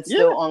that. That's Yeah.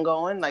 still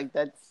ongoing. Like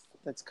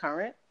that's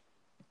current.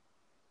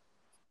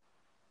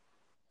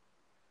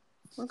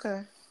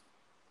 Okay.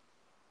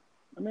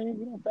 I mean,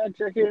 we don't fact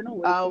check here, no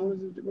way. So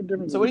what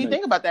difference So does what it do you make?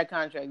 think about that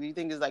contract? Do you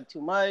think it's like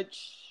too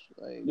much?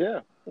 Like,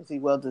 Yeah. is he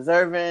well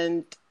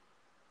deserving?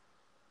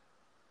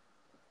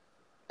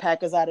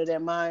 Packers out of their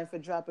mind for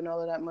dropping all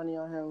of that money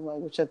on him. Like,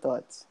 what's your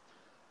thoughts?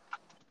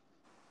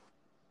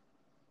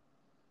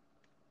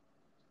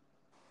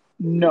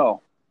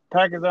 No.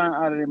 Packers aren't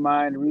out of their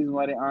mind. The reason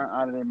why they aren't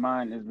out of their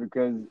mind is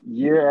because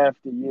year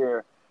after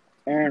year,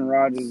 Aaron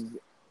Rodgers'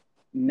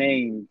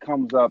 name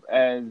comes up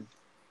as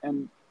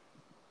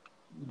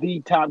the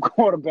top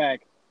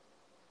quarterback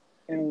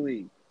in the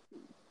league.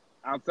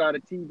 Outside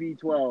of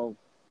TB12,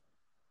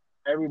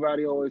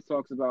 everybody always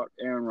talks about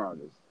Aaron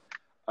Rodgers.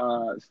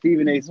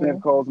 Stephen A.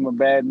 Smith calls him a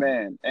bad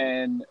man,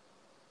 and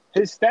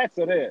his stats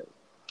are there.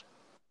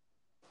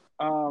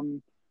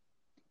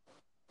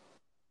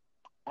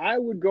 I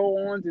would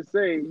go on to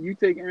say, you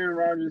take Aaron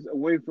Rodgers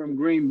away from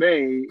Green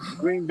Bay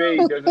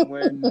doesn't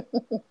win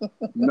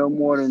no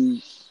more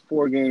than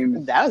 4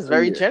 games. That was a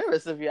very year.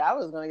 generous of you. I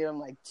was going to give him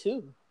like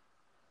 2.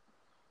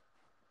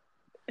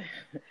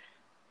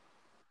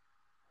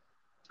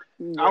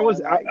 I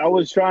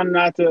was trying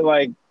not to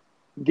like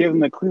give him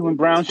the Cleveland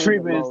Browns Two the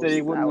treatment and say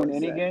he most, wouldn't I win would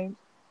any say. games.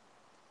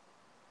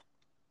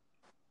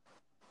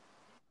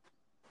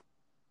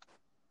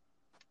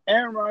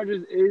 Aaron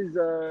Rodgers is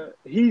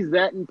he's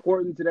that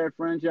important to that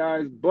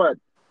franchise, but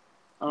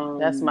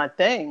That's my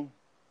thing.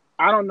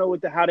 I don't know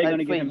how they're Like, going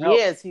to for get him help.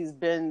 years, he's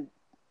been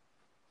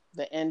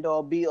the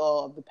end-all,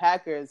 be-all of the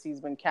Packers. He's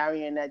been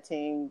carrying that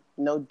team.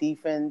 No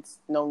defense,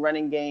 no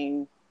running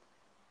game.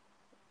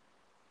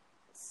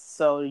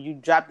 So you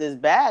drop this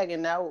bag,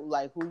 and now,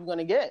 like, who are you going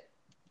to get?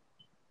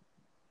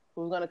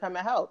 Who's going to come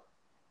and help?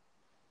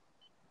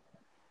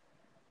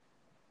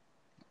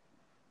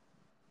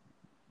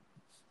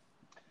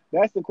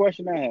 That's the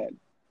question I had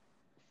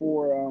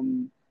for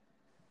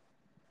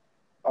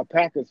a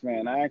Packers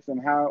fan. I asked him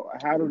how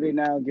do they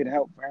now get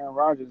help for Aaron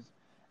Rodgers,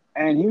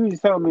 and he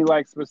was telling me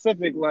like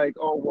specific, like,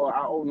 oh well,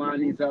 our O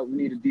line needs help. We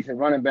need a decent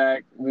running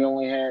back. We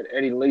only had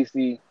Eddie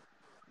Lacy.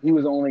 He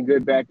was the only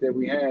good back that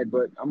we had.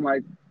 But I'm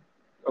like,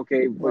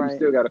 okay, but you Right.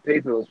 still got to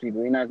pay for those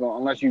people. You're not going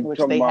unless you're Which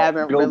talking they about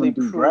haven't building really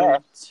through proved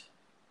drafts,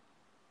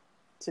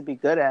 to be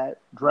good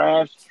at.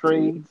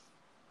 trades.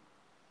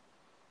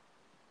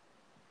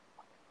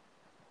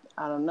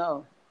 I don't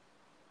know.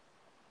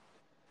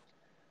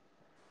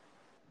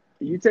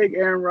 You take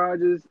Aaron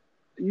Rodgers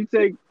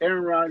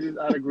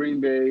out of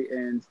Green Bay,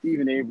 and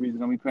Stephen Avery is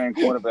going to be playing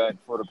quarterback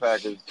for the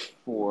Packers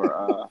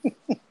for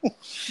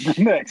the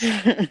next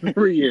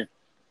 3 years.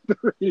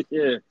 3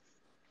 years.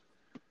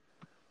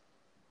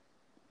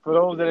 For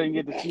those that didn't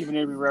get the Stephen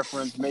Avery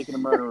reference, Making a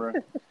Murderer,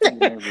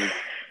 Stephen Avery.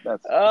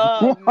 That's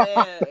Oh,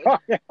 man.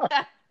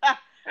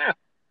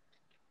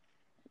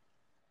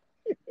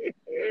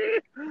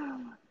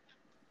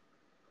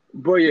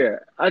 But yeah,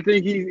 I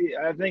think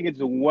it's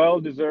well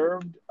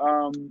deserved.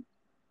 On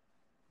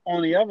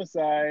the other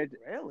side,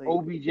 Really?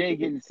 OBJ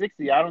getting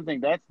 60, I don't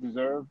think that's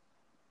deserved.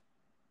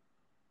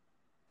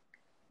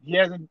 He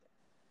hasn't.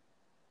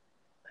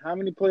 How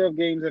many playoff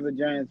games have the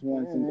Giants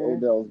won since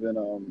Odell's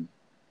been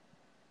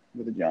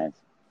with the Giants?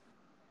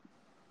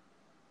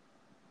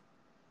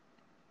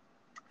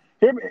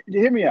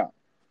 Hear me out.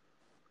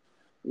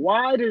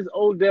 Why does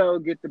Odell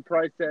get the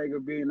price tag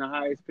of being the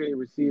highest paid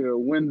receiver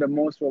when the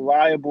most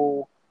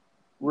reliable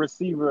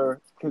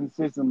receiver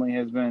consistently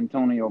has been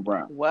Antonio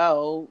Brown?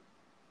 Well,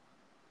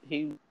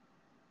 he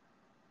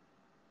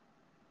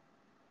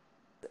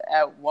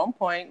at one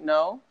point,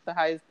 no, the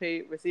highest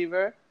paid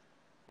receiver,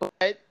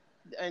 but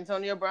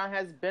Antonio Brown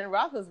has Ben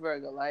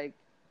Roethlisberger. Like,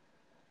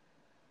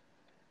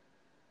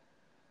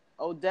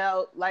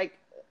 Odell, like,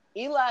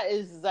 Eli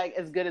is like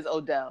as good as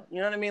Odell. You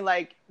know what I mean?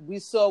 Like, we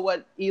saw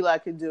what Eli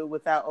could do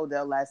without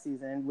Odell last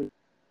season.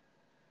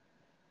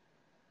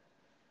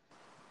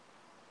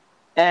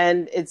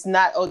 And it's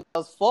not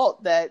Odell's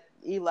fault that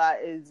Eli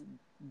is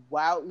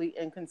wildly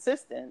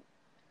inconsistent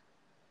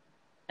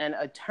and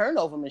a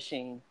turnover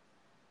machine.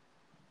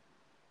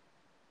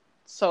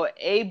 So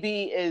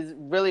AB is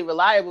really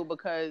reliable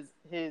because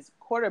his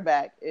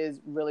quarterback is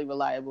really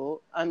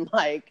reliable,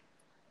 unlike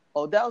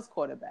Odell's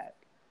quarterback.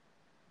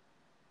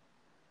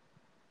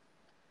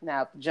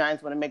 Now, if the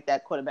Giants want to make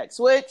that quarterback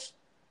switch,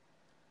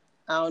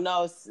 I don't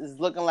know. It's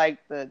looking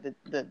like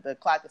the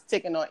clock is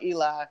ticking on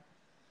Eli,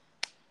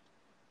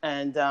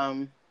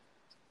 and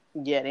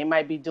yeah, they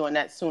might be doing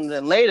that sooner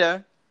than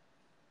later.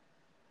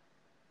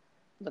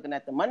 Looking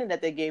at the money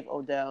that they gave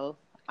Odell,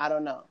 I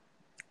don't know,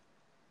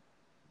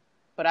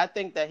 but I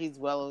think that he's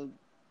well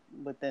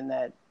within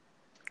that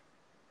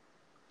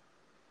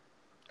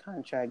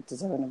contract,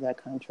 deserving of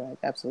that contract.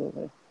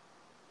 Absolutely.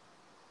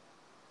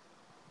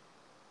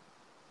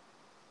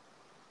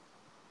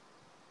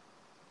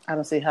 I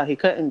don't see how he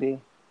couldn't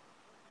be.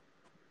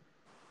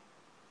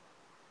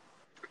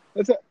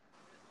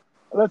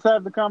 Let's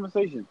have the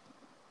conversation.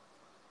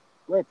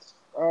 Let's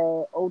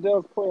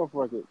Odell's playoff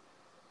record.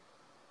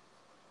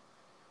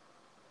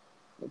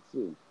 Let's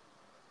see.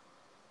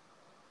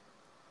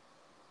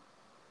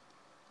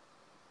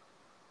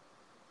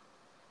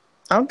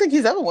 I don't think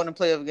he's ever won a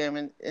playoff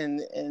game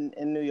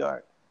in New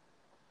York.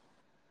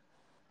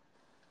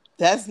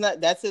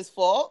 That's his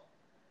fault.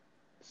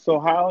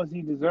 So how is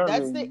he deserving?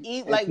 That's if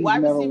he's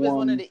wide never receiver is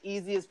one of won? the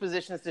easiest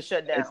positions to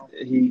shut down.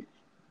 He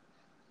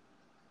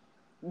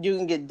You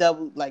can get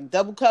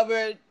double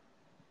covered.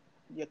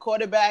 Your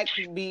quarterback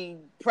can be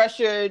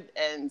pressured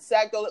and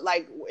sacked.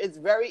 Like, it's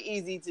very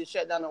easy to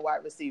shut down a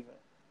wide receiver.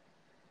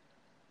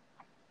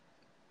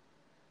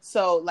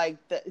 So like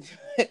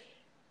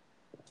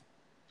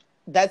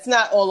that's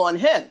not all on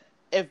him.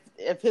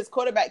 If his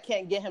quarterback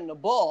can't get him the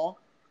ball,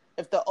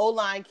 if the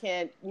O-line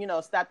can't,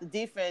 stop the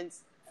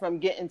defense from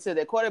getting to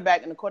their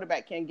quarterback and the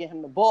quarterback can't get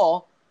him the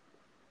ball,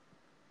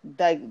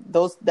 that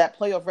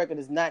playoff record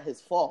is not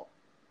his fault.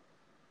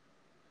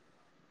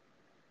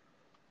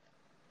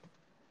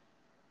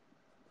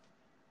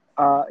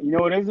 You know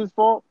what is his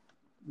fault?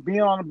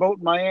 Being on a boat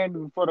in Miami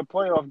before the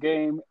playoff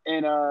game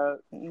and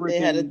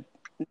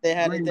they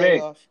had Green a day Bay.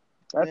 off.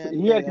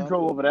 He had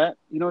control over that.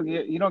 You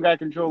don't got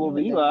control over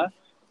Eli.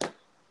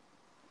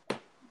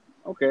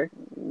 Okay.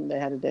 They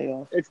had a day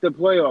off. It's the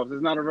playoffs.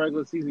 It's not a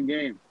regular season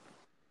game.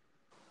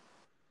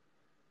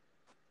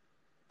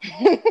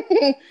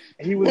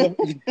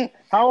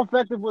 How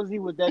effective was he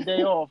with that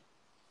day off?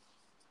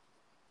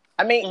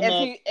 I mean,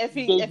 if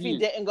he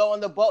didn't go on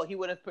the boat, he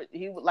would have had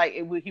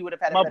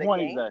a better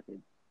game. Exactly.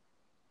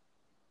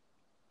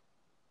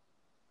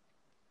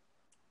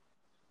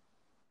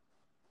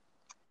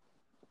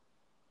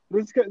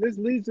 This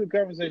leads to a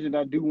conversation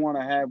I do want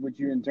to have with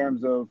you in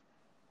terms of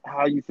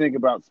how you think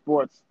about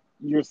sports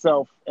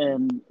yourself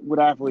and with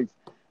athletes.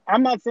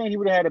 I'm not saying he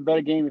would have had a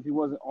better game if he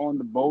wasn't on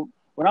the boat.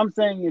 What I'm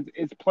saying is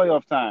it's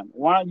playoff time.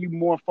 Why aren't you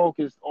more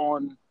focused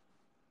on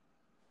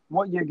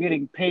what you're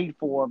getting paid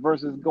for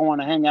versus going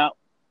to hang out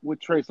with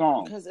Trey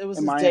Songz? Because it was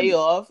his day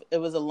off.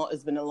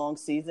 It's been a long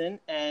season,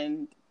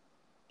 and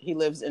he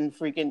lives in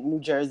freaking New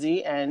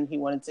Jersey, and he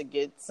wanted to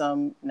get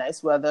some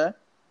nice weather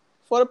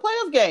for the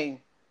playoff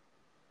game.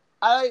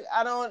 I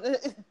don't.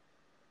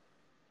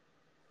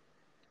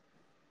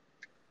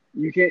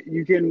 You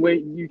can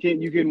wait.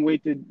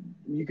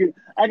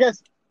 I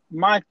guess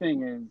my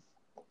thing is,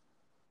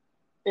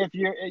 if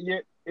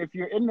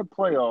you're in the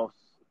playoffs,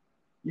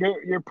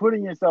 you're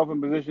putting yourself in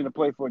position to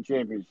play for a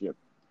championship.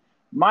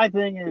 My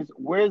thing is,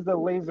 where's the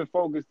laser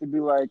focus to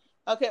be like?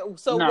 Okay,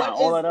 so what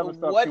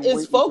what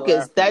is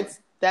focus?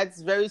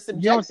 That's very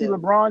subjective. You don't see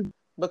LeBron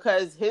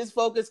because his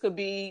focus could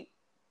be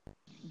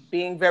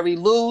being very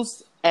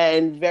loose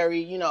and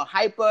very,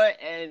 hyper,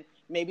 and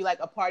maybe like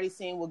a party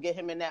scene will get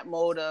him in that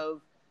mode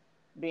of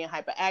being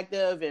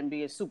hyperactive and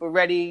being super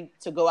ready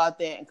to go out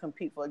there and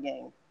compete for a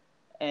game.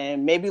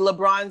 And maybe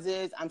LeBron's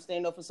is, I'm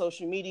staying up for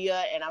social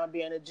media and I'm gonna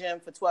be in the gym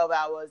for 12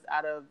 hours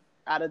out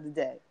of the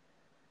day.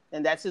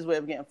 And that's his way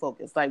of getting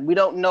focused. Like, we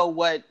don't know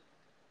what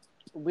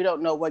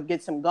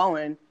gets him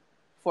going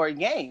for a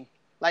game.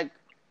 Like,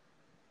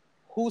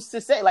 who's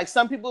to say? Like,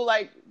 some people,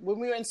 like when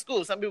we were in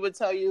school, some people would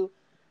tell you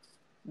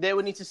they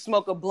would need to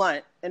smoke a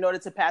blunt in order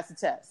to pass the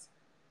test.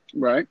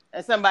 Right.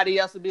 And somebody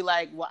else would be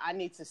like, well, I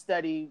need to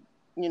study,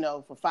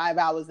 for 5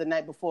 hours the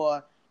night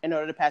before in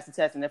order to pass the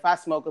test. And if I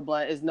smoke a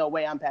blunt, there's no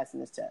way I'm passing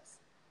this test.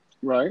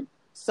 Right.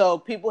 So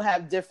people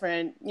have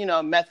different,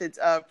 methods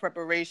of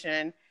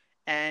preparation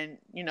and,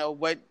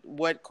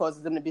 what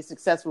causes them to be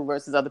successful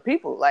versus other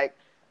people. Like,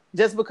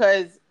 just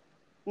because,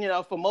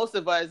 for most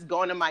of us,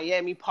 going to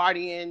Miami,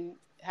 partying,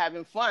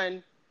 having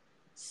fun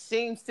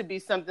seems to be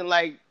something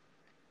like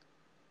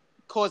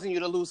causing you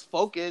to lose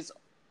focus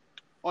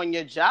on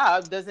your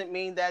job doesn't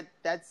mean that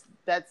that's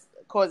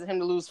causing him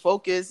to lose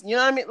focus. You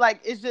know what I mean? Like,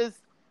 it's just,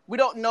 we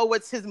don't know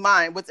what's in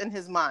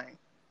his mind.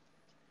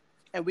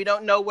 And we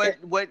don't know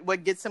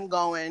what gets him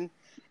going.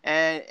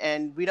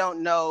 And we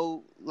don't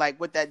know, like,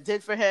 what that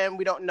did for him.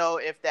 We don't know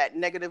if that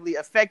negatively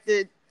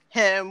affected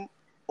him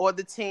or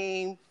the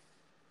team.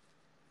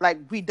 Like,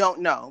 we don't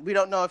know. We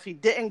don't know if he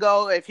didn't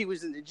go, if he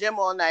was in the gym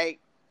all night,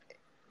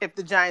 if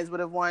the Giants would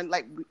have won.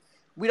 Like,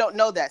 we don't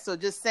know that. So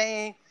just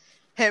saying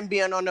him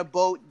being on a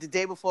boat the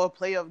day before a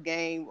playoff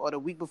game or the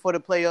week before the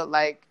playoff,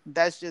 like,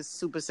 that's just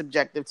super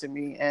subjective to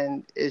me.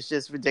 And it's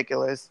just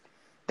ridiculous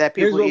that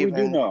people Here's what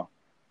we do know.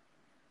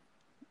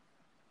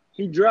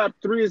 He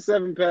dropped 3 of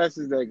 7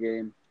 passes that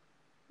game.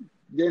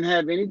 Didn't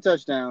have any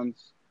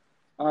touchdowns.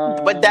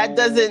 But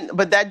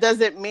that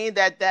doesn't mean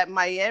that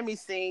Miami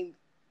scene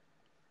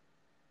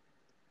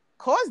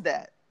caused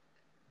that.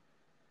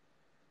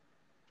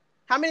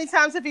 How many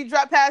times have he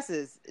dropped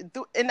passes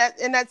in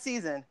that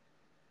season?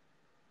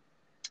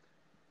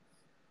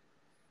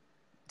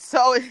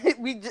 So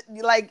this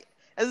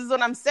is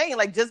what I'm saying.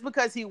 Like, just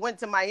because he went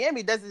to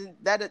Miami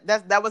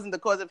that wasn't the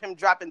cause of him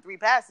dropping 3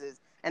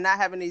 passes and not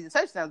having any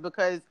touchdowns,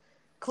 because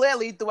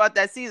clearly throughout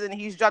that season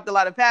he's dropped a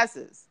lot of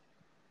passes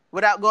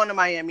without going to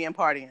Miami and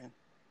partying.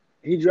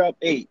 He dropped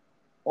 8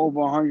 over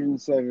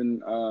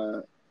 107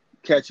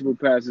 catchable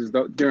passes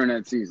during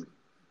that season.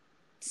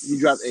 He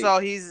dropped 8.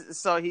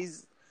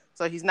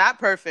 So he's not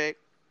perfect.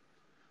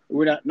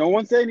 No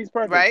one's saying he's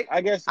perfect, right?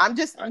 I guess. I'm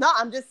just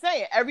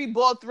saying every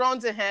ball thrown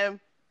to him,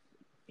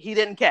 he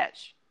didn't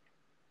catch.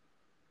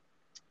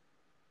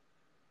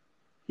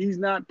 He's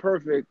not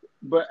perfect,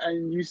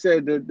 and you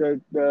said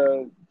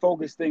the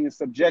focus thing is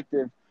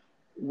subjective.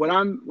 What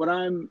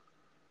I'm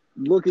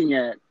looking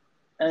at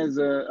as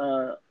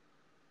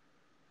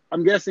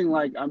I'm guessing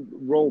like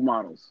role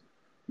models,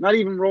 not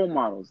even role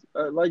models.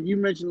 Like you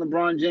mentioned,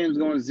 LeBron James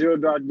going 0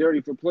 dark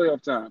dirty for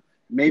playoff time.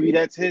 Maybe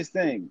that's his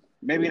thing.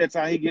 Maybe that's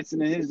how he gets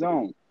into his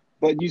zone.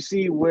 But you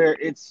see where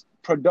it's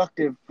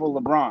productive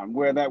for LeBron,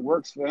 where that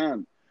works for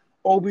him.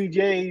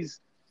 OBJ's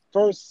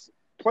first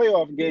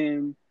playoff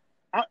game.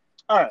 All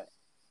right.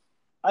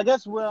 I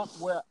guess where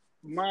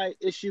my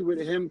issue with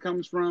him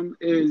comes from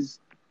is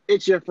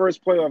it's your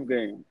first playoff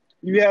game.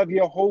 You have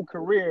your whole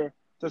career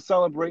to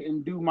celebrate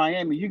and do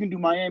Miami. You can do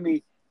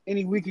Miami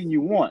any weekend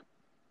you want.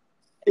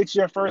 It's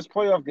your first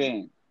playoff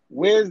game.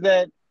 Where's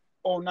that?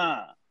 Oh,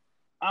 nah,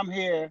 I'm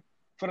here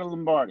for the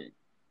Lombardi.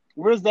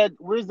 Where's that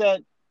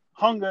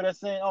hunger that's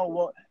saying, oh,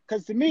 well,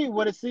 because to me,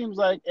 what it seems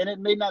like, and it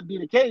may not be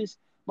the case,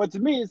 but to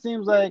me, it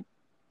seems like,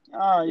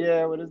 oh,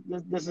 yeah, well,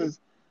 this is,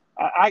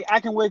 I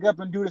can wake up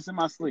and do this in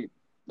my sleep.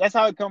 That's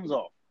how it comes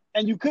off.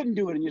 And you couldn't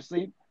do it in your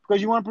sleep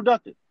because you weren't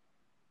productive.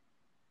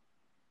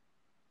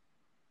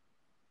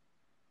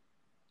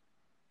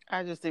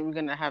 I just think we're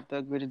going to have to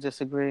agree to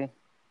disagree.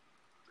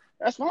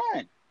 That's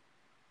fine.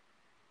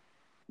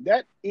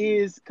 That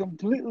is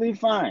completely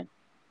fine.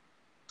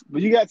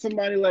 But you got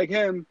somebody like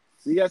him,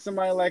 you got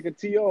somebody like a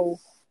T.O.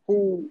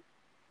 who,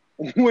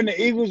 when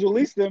the Eagles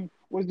released him,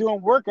 was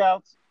doing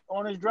workouts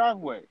on his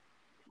driveway.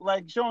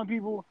 Like showing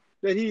people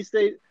that he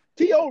stayed.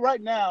 T.O.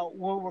 right now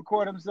will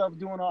record himself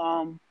doing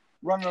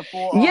running a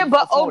 4. Yeah,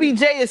 but a 40.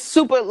 OBJ is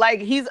super,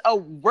 like, he's a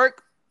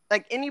work,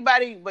 like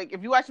anybody, like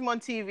if you watch him on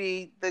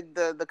TV,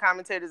 the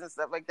commentators and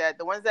stuff like that,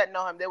 the ones that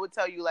know him, they would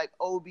tell you like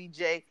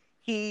OBJ,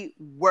 he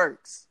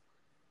works.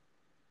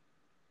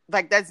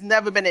 Like, that's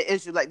never been an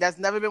issue. Like, that's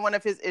never been one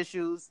of his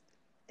issues.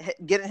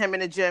 Getting him in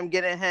the gym,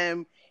 getting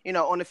him,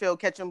 on the field,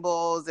 catching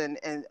balls and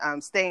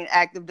staying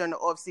active during the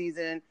off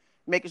season,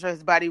 making sure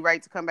his body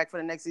right to come back for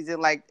the next season.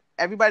 Like,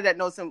 everybody that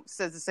knows him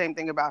says the same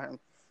thing about him.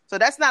 So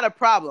that's not a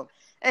problem.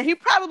 And he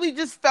probably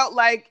just felt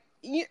like,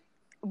 we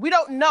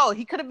don't know.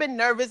 He could have been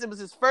nervous. It was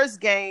his first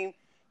game.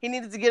 He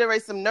needed to get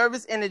out some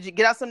nervous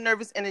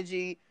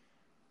energy.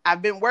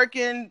 I've been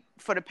working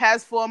for the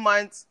past 4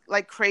 months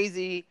like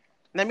crazy.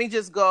 Let me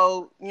just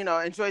go,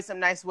 enjoy some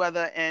nice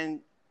weather and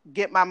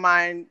get my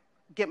mind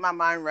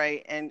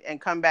right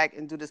and come back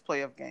and do this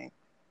playoff game.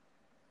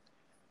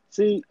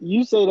 See,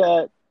 you say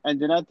that, and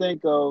then I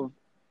think of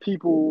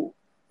people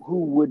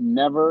who would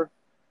never.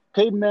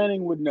 Peyton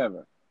Manning would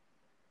never.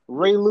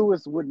 Ray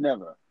Lewis would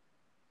never.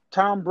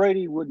 Tom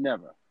Brady would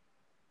never.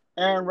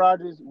 Aaron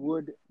Rodgers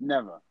would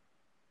never.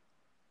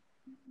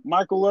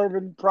 Michael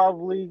Irvin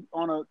probably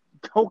on a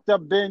coked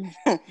up binge,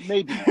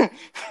 maybe.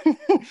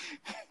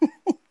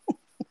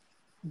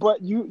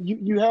 But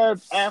you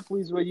have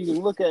athletes where you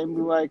can look at and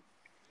be like,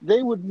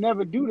 they would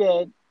never do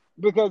that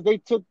because they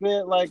took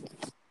their, like,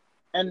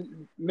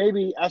 and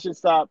maybe I should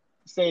stop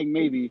saying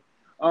maybe.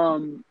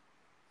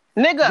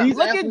 Nigga,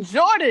 look at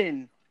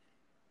Jordan.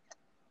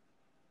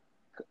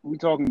 We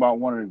talking about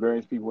one of the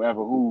greatest people ever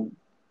who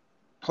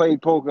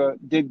played poker,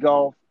 did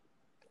golf,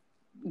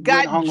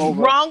 got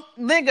drunk,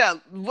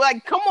 nigga.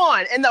 Like, come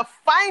on, in the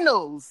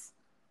finals.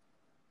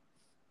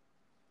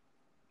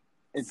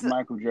 It's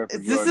Michael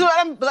Jeffrey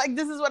Jordan.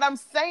 This is what I'm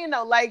saying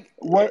though. Like,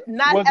 was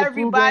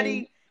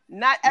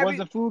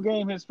the flu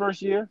game his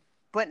first year?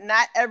 But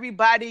not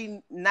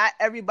everybody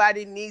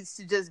needs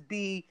to just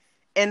be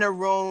in a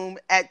room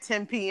at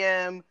 10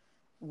 p.m.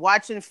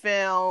 watching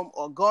film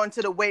or going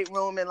to the weight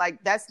room, and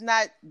like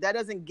that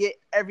doesn't get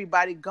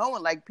everybody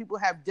going. Like, people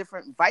have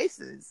different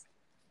vices.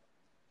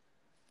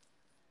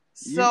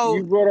 So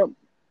you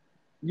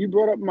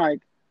brought up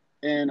Mike,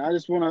 and I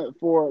just want to,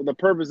 for the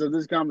purpose of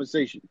this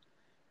conversation,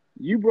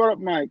 you brought up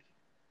Mike,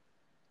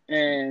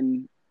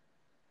 and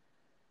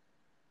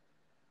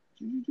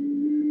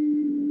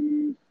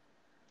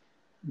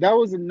that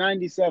was in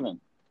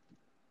 '97.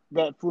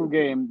 That flu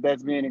game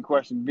that's being in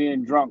question,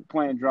 being drunk,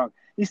 playing drunk.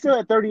 He still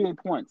had 38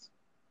 points.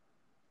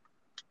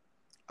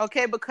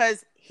 Okay,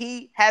 because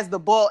he has the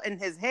ball in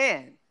his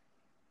hand.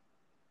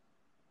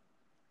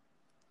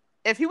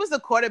 If he was the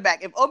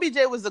quarterback, if OBJ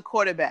was the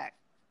quarterback,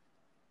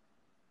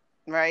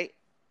 right?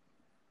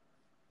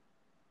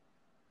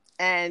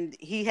 and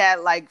he had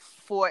like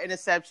 5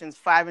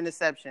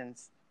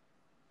 interceptions.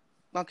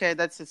 Okay,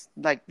 that's just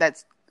like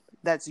that's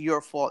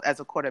your fault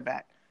as a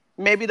quarterback.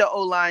 Maybe the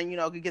O-line,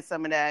 could get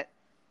some of that,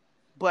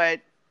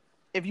 but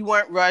if you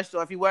weren't rushed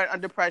or if you weren't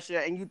under pressure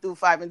and you threw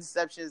 5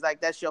 interceptions,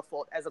 like that's your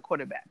fault as a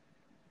quarterback.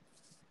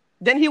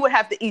 Then he would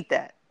have to eat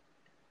that.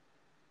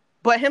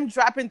 But him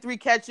dropping 3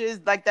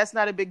 catches, like that's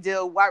not a big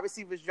deal. Wide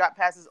receivers drop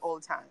passes all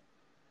the time.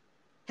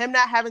 Him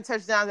not having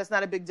touchdowns, that's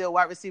not a big deal.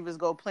 Wide receivers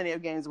go plenty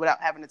of games without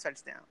having a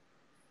touchdown.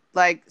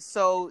 Like,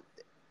 so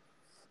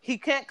he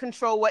can't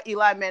control what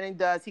Eli Manning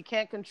does. He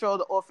can't control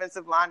the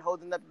offensive line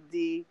holding up the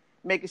D,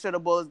 making sure the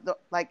ball is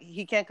like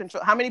he can't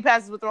control. How many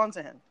passes were thrown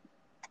to him?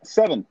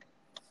 7.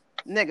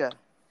 Nigga.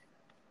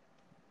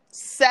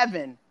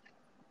 7.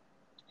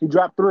 He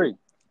dropped 3.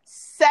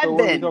 7. So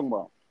what are you talking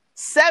about?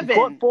 7. He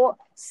caught 4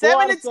 7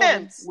 out of 7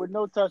 attempts with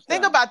no touchdown.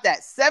 Think about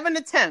that. 7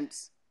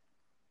 attempts.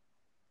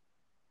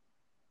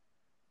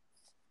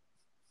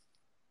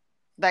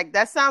 Like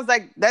that sounds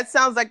like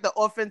the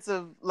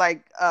offensive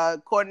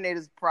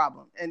coordinator's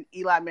problem and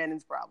Eli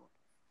Manning's problem.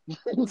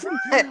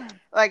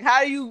 Like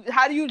how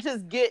do you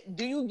just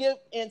do you give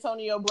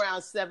Antonio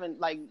Brown 7,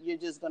 like you're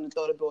just gonna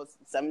throw the ball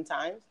 7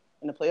 times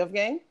in a playoff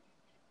game?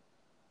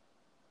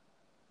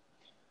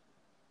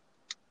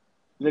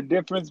 The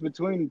difference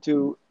between the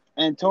two,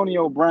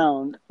 Antonio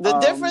Brown. The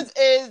difference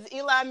is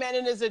Eli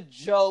Manning is a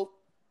joke.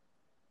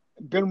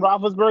 Ben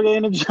Roethlisberger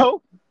ain't a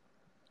joke.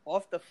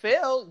 Off the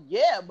field,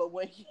 yeah, but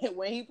when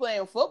he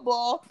playing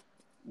football,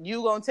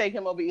 you gonna take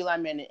him over Eli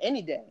Manning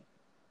any day.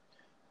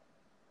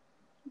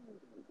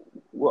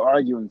 We're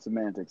arguing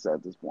semantics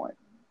at this point.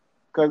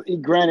 Because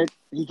granted,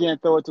 he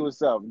can't throw it to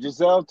himself.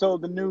 Giselle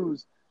told the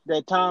news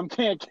that Tom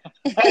can't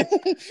catch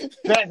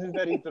passes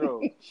that he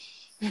throws.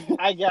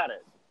 I got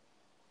it.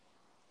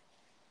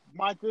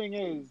 My thing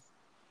is,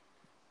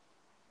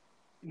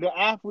 the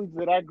athletes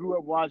that I grew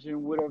up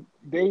watching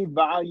they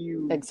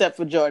value. Except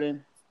for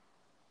Jordan.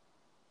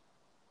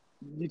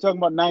 You're talking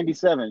about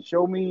 97.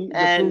 Show me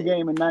the flu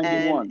game in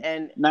 91.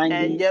 And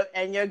 90.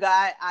 And your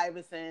guy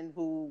Iverson,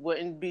 who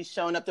wouldn't be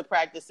showing up to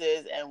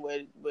practices and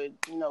would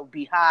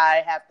be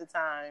high half the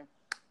time.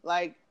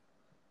 Like,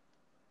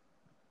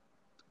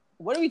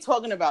 what are we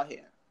talking about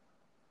here?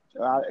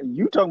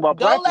 You talking about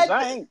practice?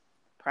 I ain't.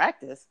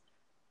 Practice?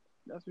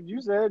 That's what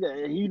you said.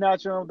 He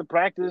not showing up to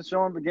practice,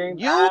 showing the game.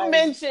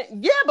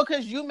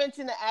 Because you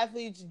mentioned the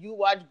athletes you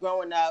watched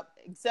growing up,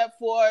 except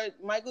for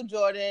Michael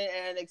Jordan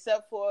and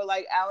except for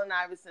like Allen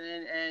Iverson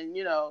and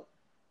a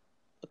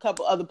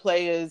couple other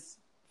players.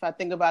 If I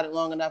think about it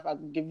long enough, I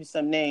can give you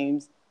some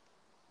names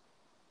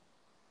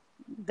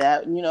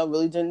that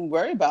really didn't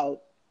worry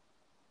about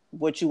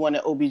what you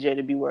wanted OBJ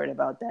to be worried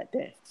about that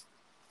day.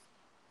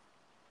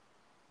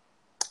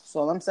 That's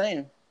all I'm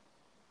saying.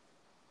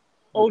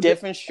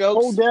 Different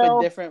strokes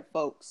for different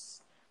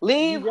folks.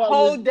 Leave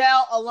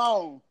Hodell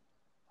alone.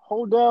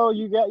 Hodell,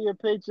 you got your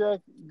paycheck.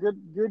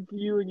 Good for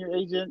you and your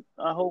agent.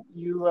 I hope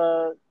you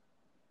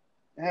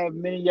have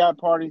many yacht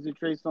parties with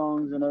Trey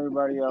Songz and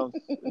everybody else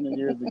in the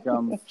years to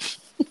come.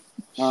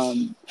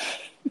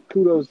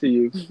 Kudos to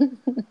you.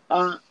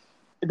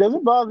 Does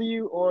it bother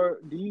you, or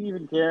do you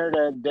even care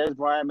that Dez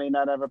Bryant may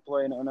not ever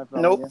play in the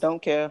NFL? Nope, again?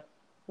 Don't care.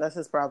 That's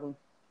his problem.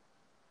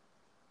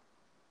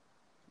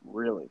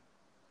 Really?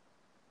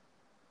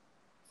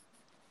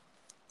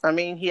 I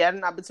mean, he had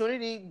an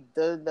opportunity.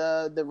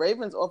 The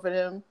Ravens offered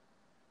him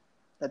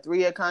a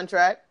 3-year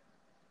contract.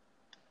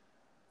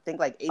 I think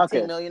like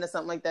 $18 million or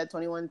something like that,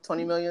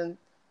 $20 million,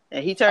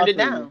 and he turned it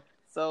down.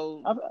 So,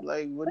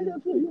 what do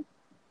you?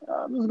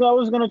 I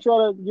was going to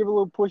try to give a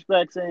little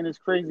pushback, saying it's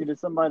crazy that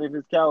somebody of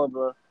his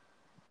caliber.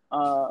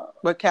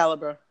 What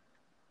caliber?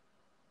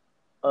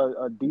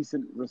 A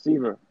decent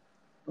receiver,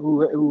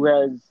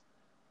 who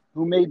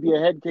may be a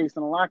head case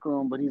in the locker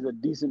room, but he's a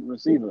decent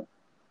receiver.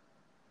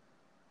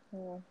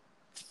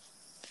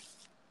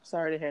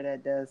 Sorry to hear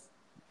that, Des.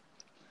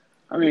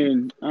 I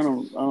mean,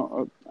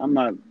 I'm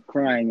not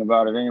crying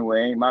about it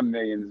anyway. It ain't my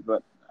millions,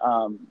 but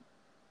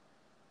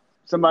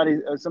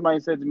somebody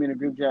said to me in a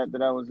group chat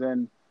that I was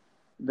in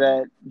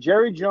that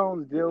Jerry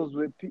Jones deals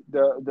with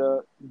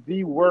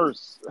the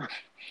worst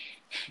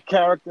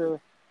character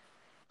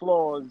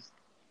flaws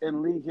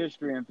in league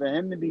history, and for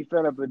him to be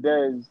fed up with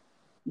Dez,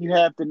 you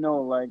have to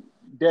know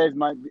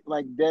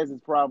Dez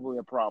is probably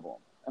a problem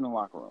in the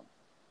locker room.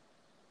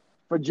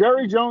 For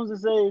Jerry Jones to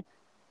say,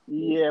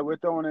 yeah, we're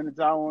throwing in the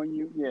towel on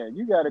you, yeah,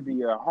 you got to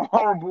be a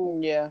horrible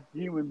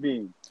human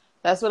being.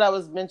 That's what I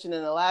was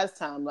mentioning the last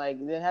time. Like,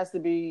 there has to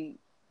be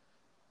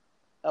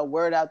a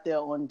word out there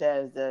on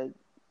Dez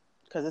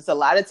because it's a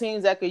lot of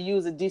teams that could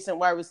use a decent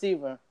wide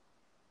receiver,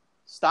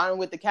 starting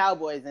with the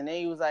Cowboys, and then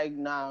he was like,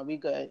 nah, we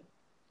good.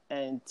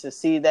 And to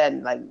see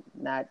that, like,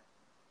 not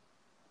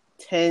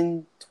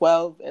 10,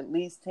 12 at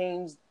least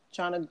teams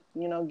trying to,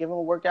 give him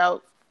a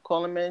workout,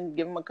 call him in,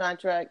 give him a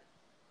contract,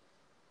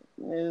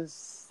 that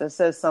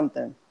says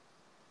something.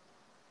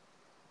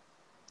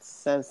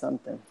 Says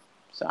something.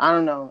 So I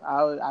don't know.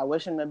 I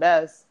wish him the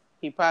best.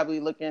 He probably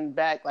looking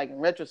back, like in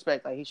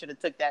retrospect, like he should have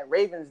took that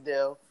Ravens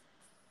deal,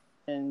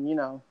 and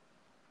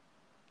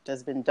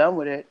just been done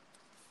with it.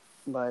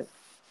 But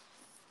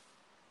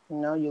you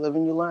live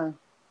and you learn.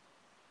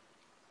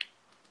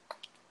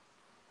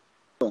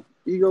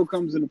 Ego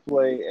comes into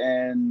play,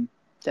 and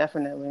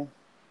Definitely.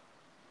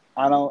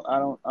 I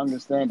don't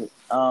understand it.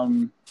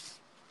 I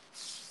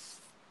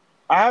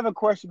have a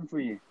question for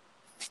you,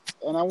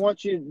 and I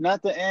want you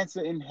not to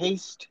answer in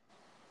haste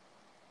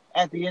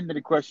at the end of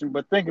the question,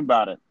 but think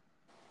about it.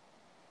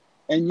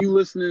 And you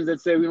listeners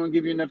that say we don't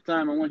give you enough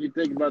time, I want you to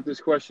think about this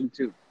question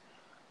too.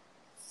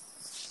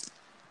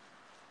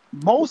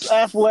 Most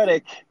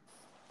athletic,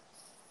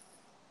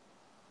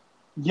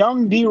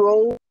 young D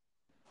Rose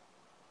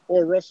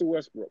or Russell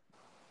Westbrook?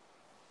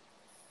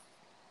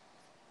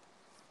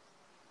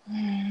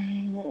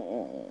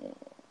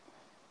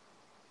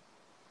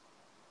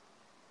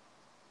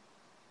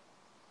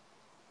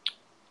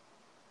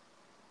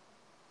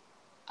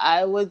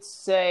 I would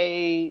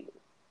say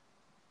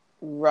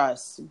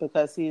Russ,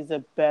 because he's a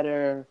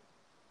better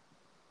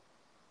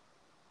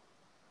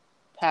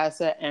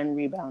passer and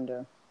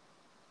rebounder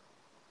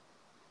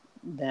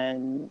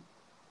than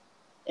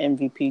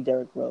MVP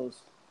Derrick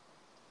Rose.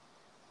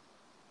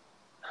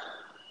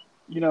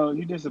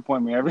 You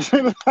disappoint me every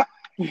single time.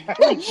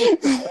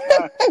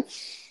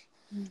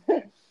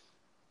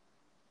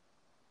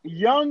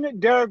 Young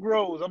Derrick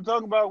Rose, I'm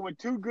talking about with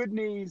 2 good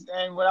knees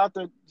and without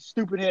the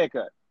stupid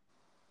haircut.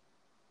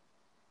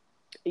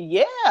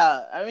 Yeah,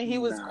 I mean, he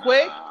was Nah.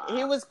 quick.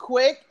 He was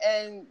quick,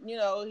 and he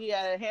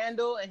had a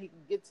handle, and he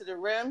could get to the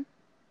rim.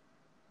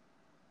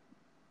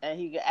 And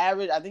he could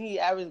average. I think he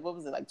averaged, what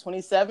was it, like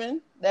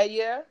 27 that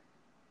year?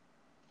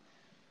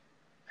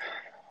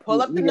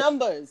 Pull up the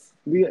numbers.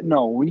 You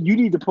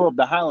need to pull up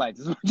the highlights.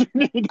 Is what you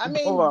need to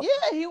pull up.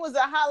 Yeah, he was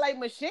a highlight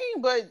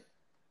machine, but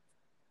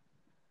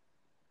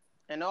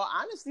in all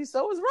honesty,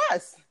 so was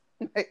Russ.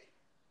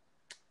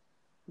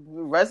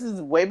 Russ is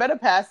a way better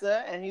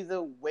passer, and he's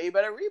a way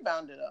better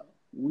rebounder, though.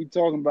 We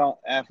talking about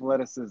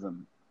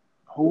athleticism.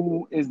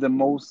 Who is the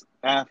most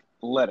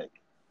athletic?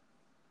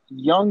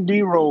 Young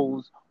D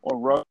Rose or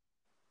Russ?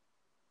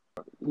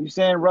 You're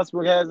saying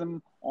Westbrook has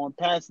him on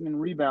passing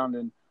and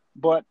rebounding,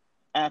 but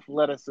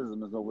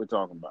athleticism is what we're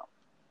talking about.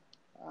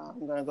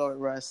 I'm gonna go with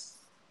Russ,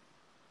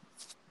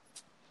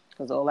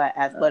 because all that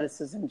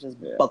athleticism just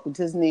buckled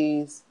his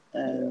knees,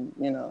 and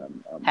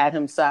had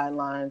him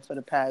sidelined for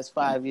the past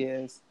 5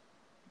 years.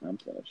 I'm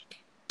finished.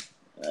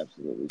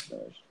 Absolutely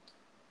finished.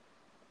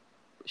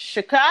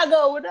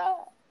 Chicago, what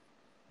up?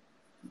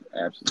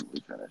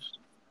 Absolutely finished.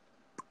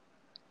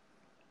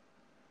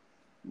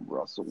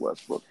 Russell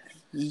Westbrook.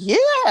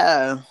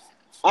 Yeah.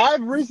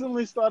 I've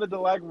recently started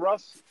to like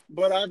Russ,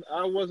 but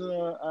I wasn't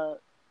I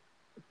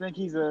think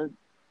he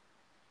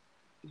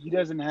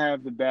doesn't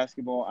have the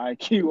basketball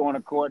IQ on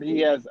the court.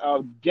 He has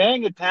a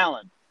gang of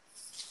talent,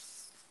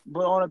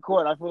 but on the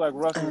court, I feel like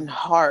Russ and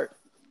heart.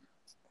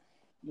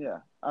 Yeah,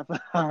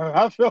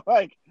 I feel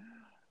like.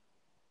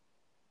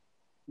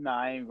 Nah,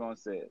 I ain't gonna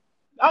say it.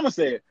 I'm gonna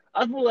say it.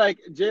 I feel like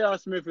J.R.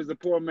 Smith is a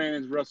poor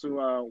man's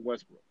Russell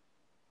Westbrook.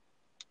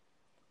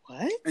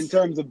 What? In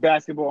terms of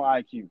basketball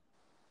IQ.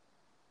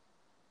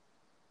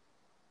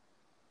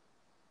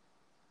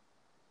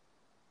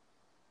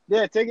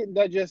 Yeah, take it and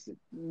digest it.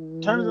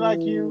 In terms of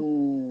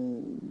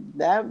IQ,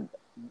 that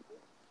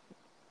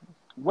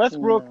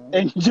Westbrook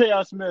and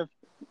J.R. Smith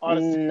are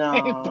the same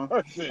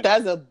person.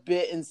 That's a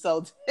bit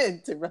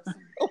insulting to Russell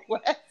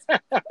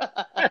Westbrook.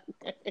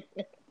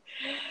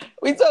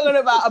 We're talking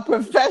about a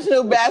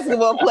professional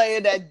basketball player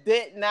that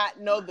did not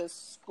know the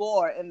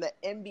score in the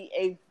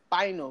NBA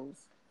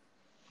Finals.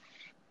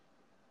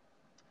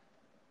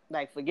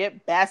 Like,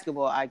 forget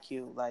basketball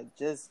IQ. Like,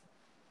 just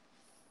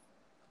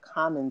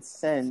common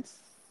sense.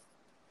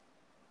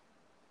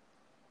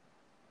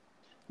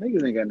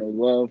 Niggas ain't got no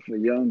love for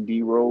young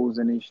D Rose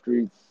in these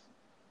streets.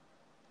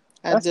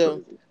 That's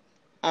do.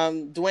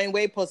 Crazy. Dwayne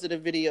Wade posted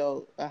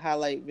a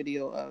highlight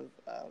video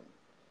of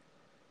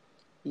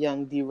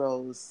young D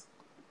Rose.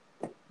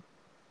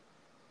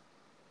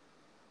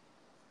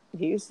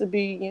 He used to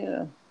be,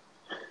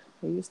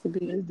 He used to be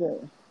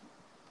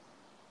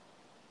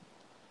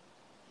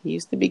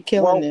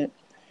killing it.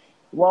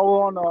 While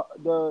we're on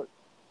the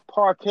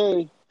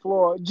parquet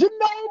floor,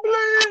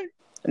 Ginobili!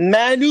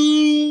 Manu!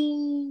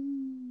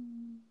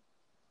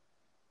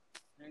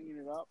 Hanging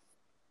it up.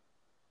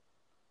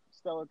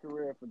 Stellar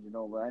career for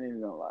Ginobili. I ain't even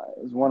gonna lie.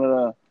 It's one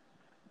of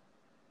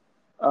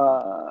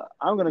the,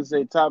 I'm gonna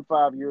say top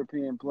 5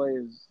 European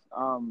players.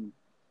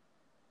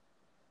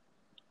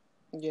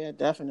 Yeah,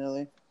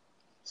 definitely.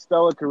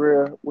 Stellar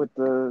career with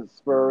the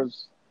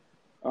Spurs.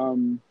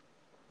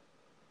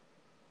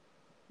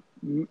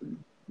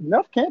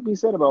 Enough can't be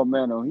said about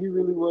Manu. He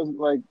really wasn't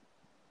like.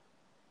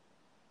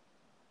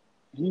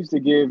 He used to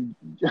give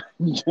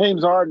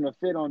James Harden a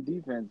fit on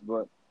defense,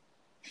 but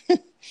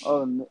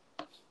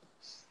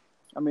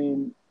I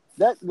mean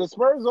that the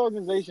Spurs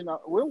organization.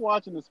 We're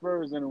watching the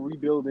Spurs and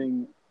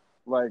rebuilding.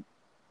 Like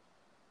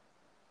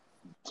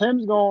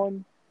Tim's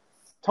gone,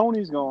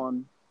 Tony's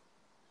gone,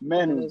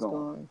 Manu's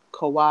gone.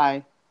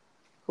 Kawhi,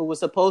 who was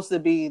supposed to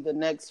be the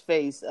next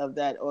face of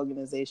that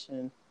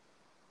organization,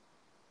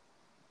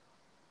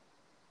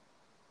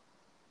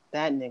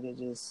 That nigga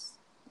just,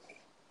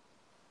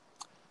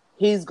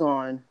 he's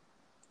gone.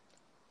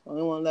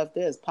 Only one left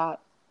there is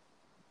Pop.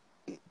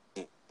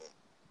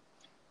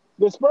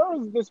 The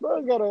Spurs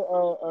got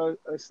a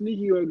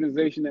sneaky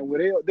organization that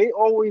where they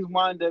always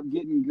wind up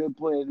getting good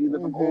players either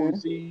from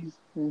overseas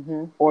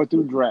or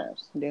through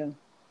drafts. Yeah.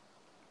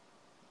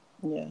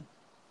 Yeah.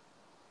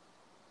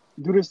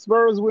 Do the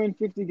Spurs win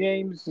 50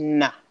 games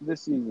Nah.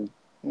 this season?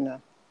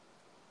 No.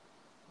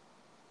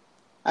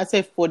 I'd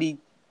say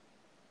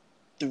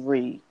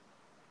 43.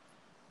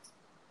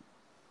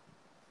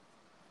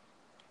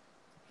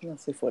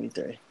 Let's say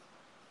 43.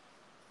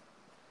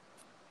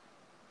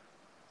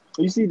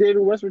 You see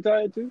David West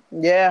retired too?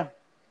 Yeah.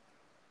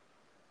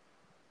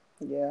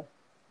 Yeah.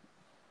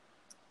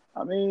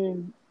 I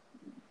mean,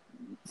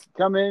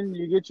 come in,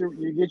 you get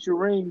your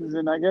rings,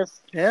 and I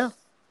guess Yeah.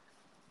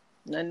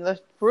 Nothing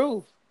left to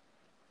prove.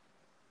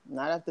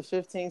 Not after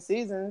 15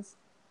 seasons.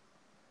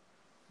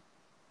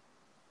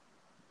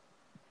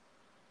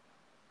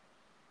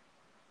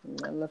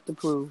 Nothing left to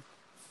prove.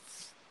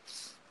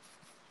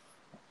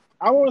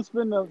 I want to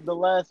spend the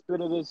last bit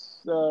of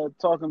this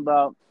talking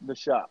about The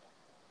Shop.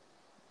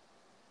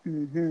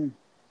 Mm-hmm.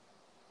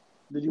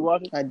 Did you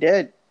watch it? I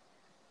did.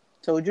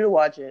 Told you to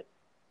watch it.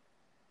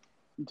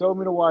 You told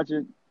me to watch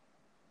it.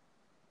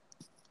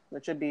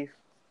 What's your beef?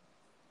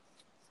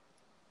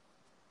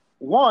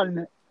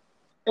 One,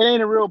 it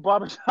ain't a real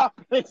barbershop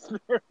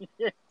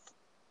experience.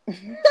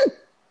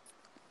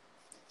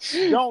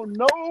 Don't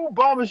no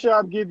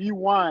barbershop give you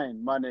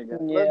wine, my nigga.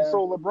 Yeah.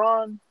 So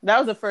LeBron. That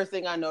was the first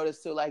thing I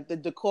noticed too. Like the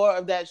decor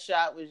of that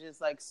shop was just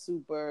like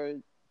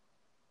super.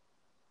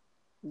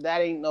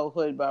 That ain't no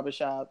hood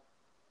barbershop.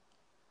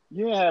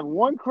 You didn't have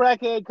one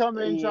crackhead come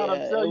in trying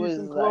to sell it you was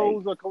some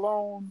clothes like or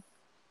cologne.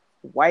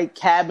 white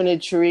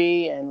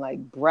cabinetry and like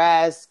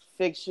brass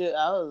fixture.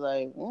 I was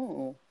like,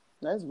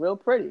 that's real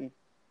pretty.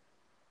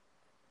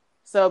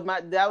 So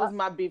that was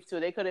my beef too.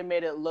 They could have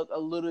made it look a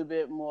little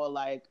bit more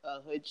like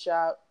a hood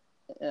shop,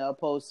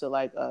 opposed to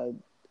like a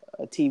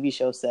TV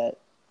show set.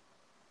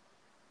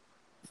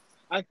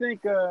 I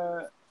think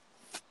my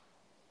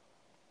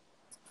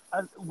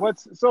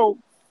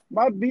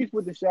beef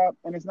with the shop,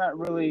 and it's not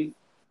really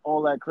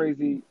all that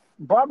crazy.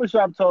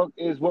 Barbershop talk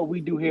is what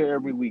we do here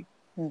every week.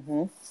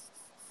 Mm-hmm.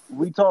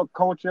 We talk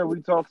culture,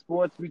 we talk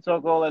sports, we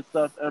talk all that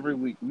stuff every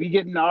week. We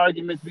get in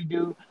arguments,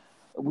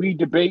 we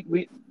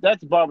debate.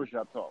 That's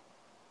barbershop talk.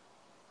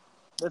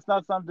 That's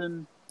not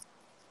something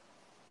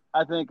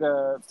I think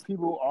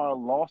people are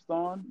lost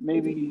on.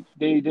 Maybe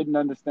they didn't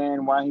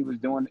understand why he was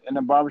doing it in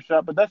a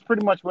barbershop, but that's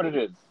pretty much what it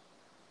is.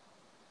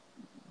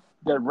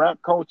 That rap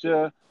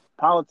culture,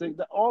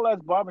 politics, all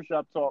that's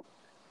barbershop talk.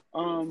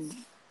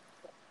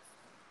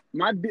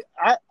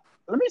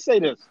 Let me say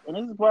this, and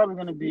this is probably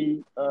going to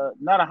be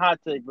not a hot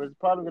take, but it's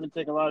probably going to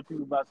take a lot of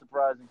people by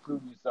surprise,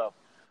 including yourself.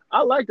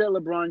 I like that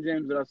LeBron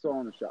James that I saw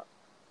in the shop.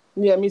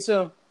 Yeah, me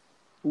too.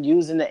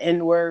 Using the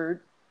N-word,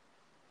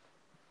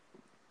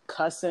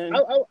 cussing.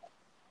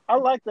 I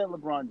like that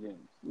LeBron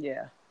James.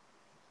 Yeah.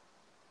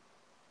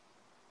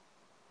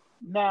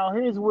 Now,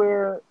 here's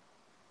where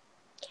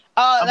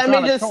let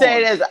me just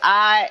say this.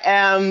 I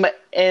am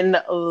in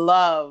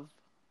love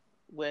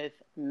with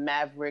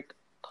Maverick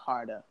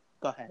Carter.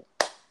 Go ahead.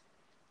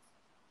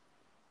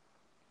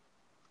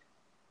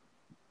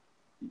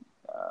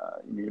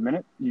 You need a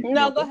minute?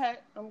 No, okay? Go ahead.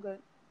 I'm good.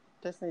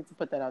 Just need to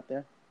put that out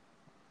there.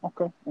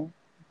 Okay.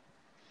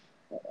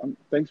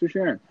 Thanks for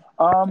sharing.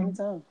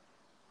 Anytime.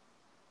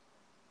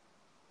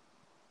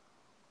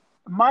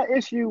 My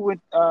issue with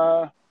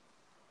the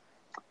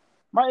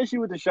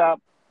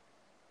shop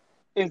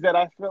is that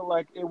I felt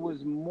like it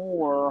was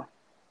more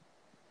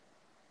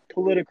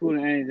political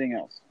than anything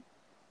else.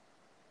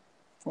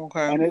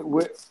 Okay. And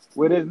where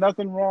there's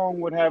nothing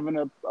wrong with having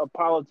a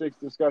politics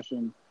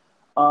discussion.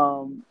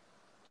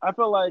 I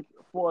feel like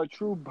for a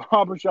true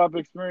barbershop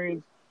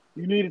experience,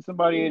 you needed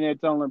somebody in there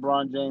telling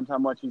LeBron James how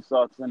much he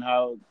sucks and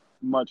how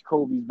much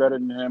Kobe's better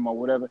than him or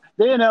whatever.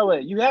 They're in LA.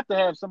 You have to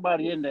have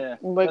somebody in there.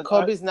 But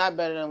Kobe's not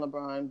better than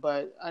LeBron,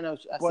 but I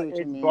see what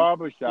you mean. It's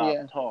barbershop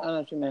talk. I know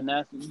what you mean.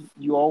 And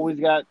you always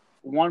got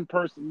one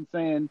person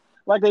saying,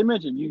 like they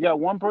mentioned, you got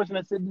one person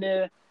that's sitting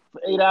there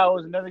for 8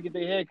 hours and never get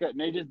their hair cut.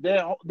 And they just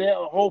their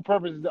whole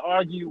purpose is to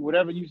argue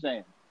whatever you're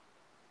saying.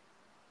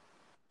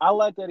 I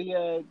like that he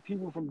had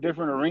people from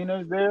different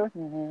arenas there.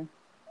 Mm-hmm.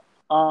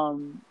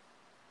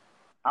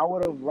 I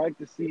would have liked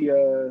to see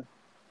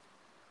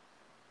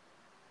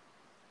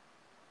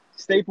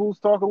Staples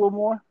talk a little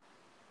more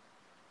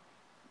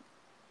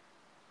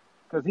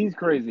because he's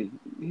crazy.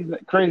 He's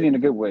crazy in a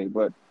good way,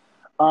 but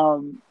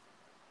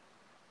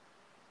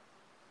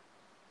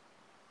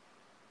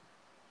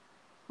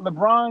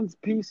LeBron's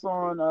piece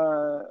on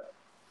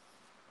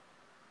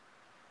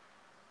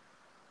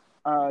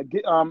I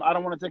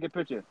don't want to take a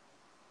picture.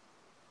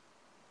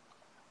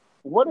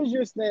 What is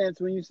your stance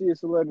when you see a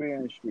celebrity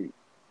on the street?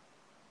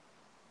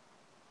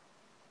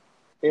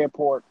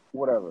 Airport,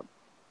 whatever.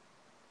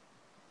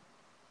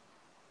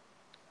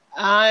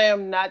 I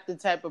am not the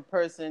type of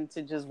person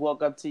to just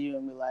walk up to you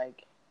and be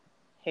like,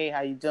 hey,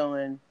 how you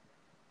doing?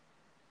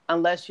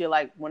 unless you're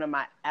like one of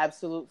my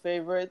absolute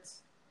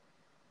favorites.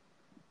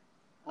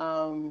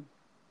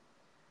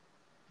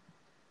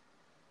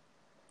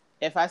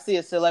 If I see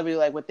a celebrity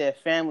like with their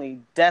family,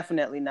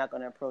 definitely not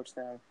going to approach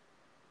them.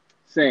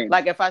 Same.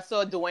 Like if I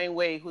saw Dwayne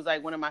Wade, who's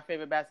like one of my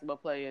favorite basketball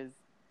players,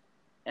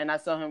 and I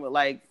saw him with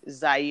like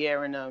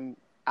Zaire and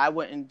I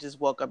wouldn't just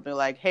walk up and be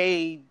like,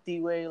 "Hey,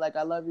 D Wade, like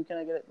I love you. Can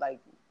I get it?" Like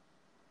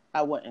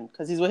I wouldn't,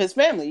 because he's with his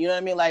family. You know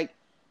what I mean? Like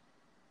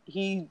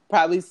he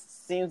probably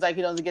seems like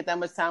he doesn't get that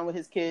much time with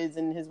his kids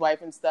and his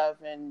wife and stuff,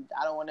 and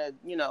I don't want to,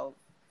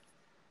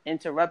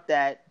 interrupt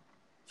that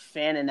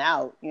fanning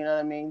out. You know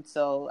what I mean?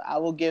 So I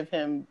will give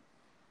him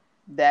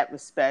that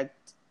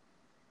respect,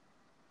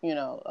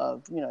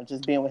 of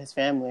just being with his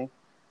family.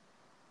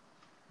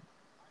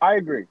 I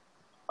agree.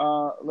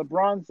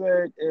 LeBron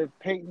said if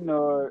Peyton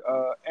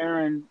or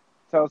Aaron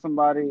tell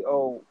somebody,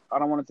 "Oh, I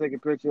don't want to take a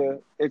picture,"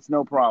 it's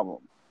no problem.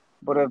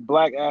 But if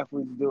black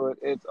athletes do it,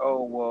 it's,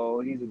 "Oh, well,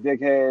 he's a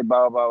dickhead,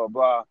 blah, blah,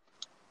 blah,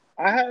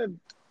 blah."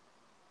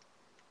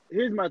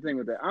 Here's my thing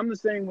with that. I'm the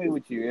same way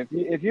with you.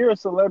 If you're a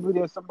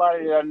celebrity or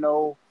somebody that I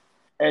know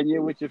and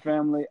you're with your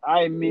family,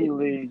 I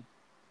immediately,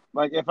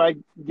 like, if I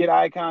get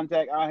eye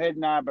contact, I'll head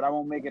nod, but I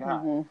won't make it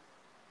high.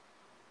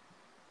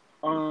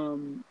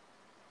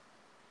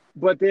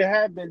 But there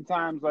have been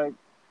times, like,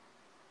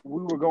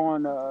 we were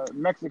going to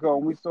Mexico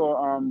and we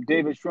saw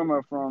David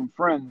Schwimmer from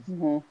Friends.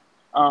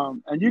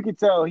 And you could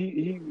tell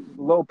he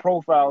low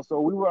profile. So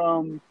we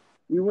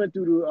went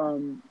through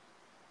the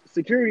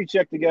security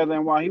check together,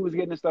 and while he was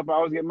getting his stuff, I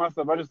was getting my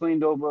stuff. I just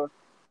leaned over,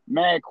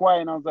 mad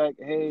quiet, and I was like,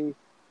 "Hey,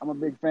 I'm a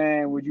big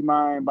fan. Would you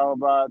mind, blah, blah,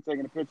 blah,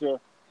 taking a picture?"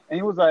 And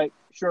he was like,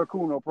 "Sure,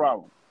 cool, no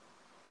problem."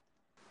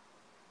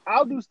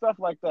 I'll do stuff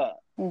like that.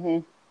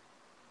 And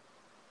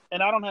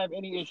I don't have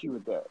any issue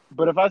with that.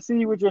 But if I see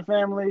you with your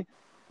family,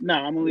 nah,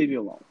 I'm going to leave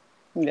you alone.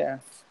 Yeah.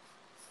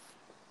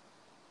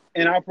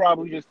 And I'll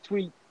probably just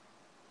tweet,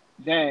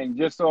 "Dang,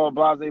 just saw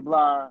blah, blah,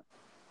 blah."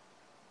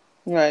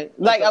 Right.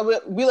 Like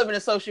we live in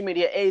a social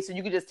media age, so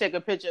you could just take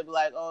a picture and be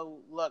like, "Oh,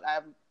 look,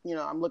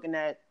 I'm looking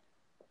at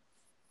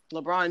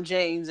LeBron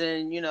James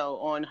and,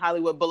 on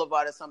Hollywood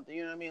Boulevard or something."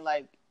 You know what I mean?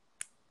 Like,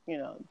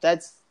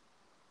 that's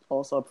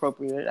also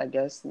appropriate, I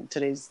guess, in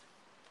today's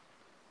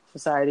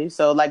society.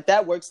 So like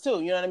that works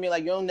too. You know what I mean?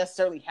 Like you don't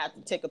necessarily have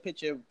to take a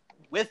picture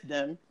with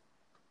them.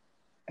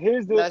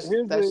 That's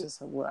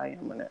just where I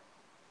am on it.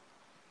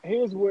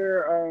 Here's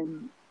where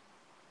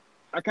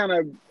I kind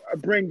of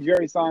bring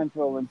Jerry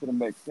Seinfeld into the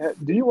mix.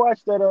 Do you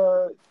watch that?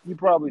 You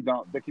probably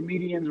don't. The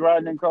comedians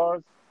riding in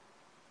cars?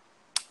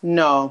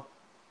 No.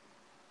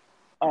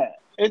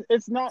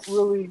 It's not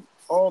really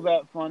all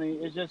that funny.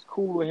 It's just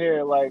cool to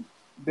hear like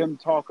them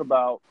talk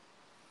about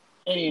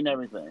any and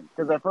everything.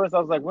 Because at first I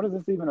was like, what is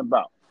this even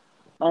about?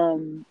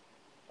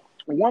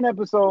 One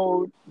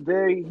episode,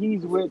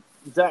 he's with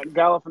Zach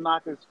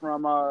Galifianakis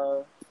from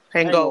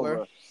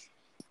Hangover.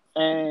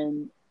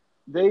 And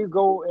they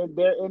go and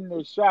they're in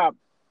this shop,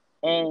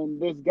 and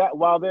this guy,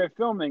 while they're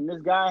filming,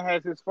 this guy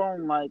has his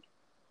phone like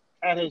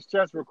at his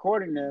chest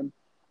recording them,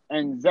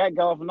 and Zach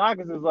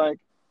Galifianakis is like,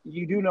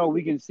 "You do know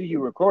we can see you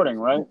recording,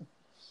 right?"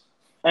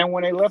 And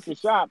when they left the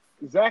shop,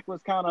 Zach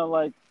was kind of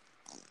like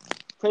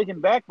taken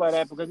back by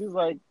that, because he's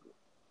like,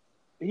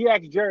 he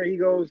asked Jerry, he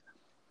goes,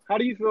 "How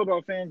do you feel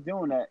about fans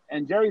doing that?"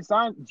 And Jerry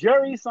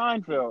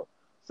Seinfeld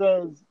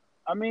says,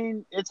 "I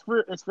mean, it's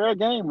fair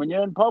game. When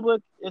you're in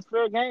public, it's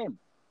fair game.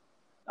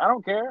 I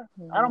don't care.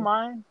 I don't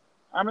mind.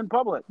 I'm in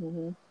public."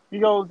 He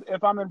goes,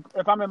 if I'm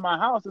in my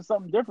house, it's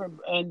something different.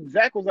 And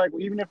Zach was like,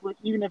 well, even if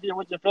you're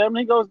with your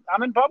family, he goes,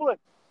 "I'm in public.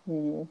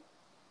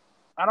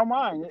 I don't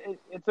mind.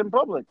 It's in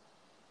public."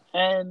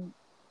 And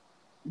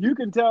you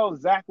can tell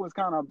Zach was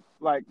kind of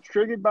like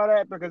triggered by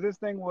that, because this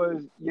thing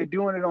was, you're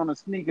doing it on a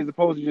sneak as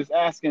opposed to just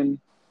asking,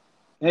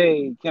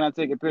 "Hey, can I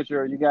take a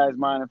picture? You guys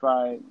mind if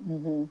I?"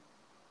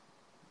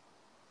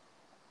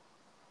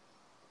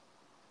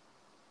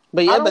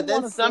 But yeah, but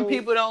then some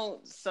people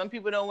don't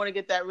want to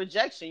get that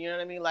rejection. You know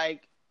what I mean?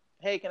 Like,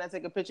 "Hey, can I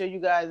take a picture of you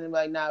guys?" And be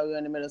like, "Nah, we're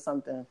in the middle of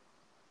something."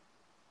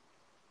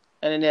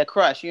 And then they're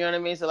crushed. You know what I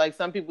mean? So like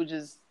some people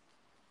just,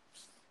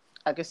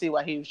 I can see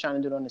why he was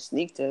trying to do it on the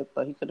sneak tip,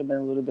 but he could have been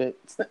a little bit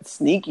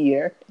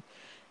sneakier.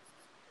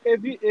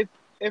 If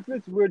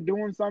it's we're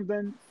doing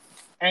something,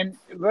 and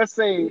let's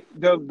say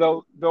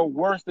the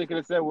worst they could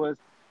have said was,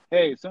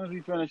 "Hey, as soon as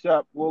we finish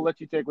up, we'll let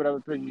you take whatever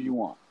pictures you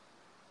want."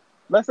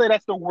 Let's say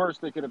that's the worst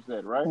they could have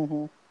said, right?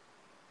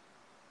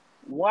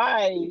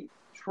 Why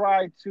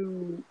try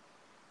to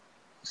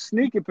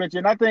sneak a picture?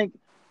 And I think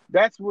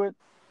that's what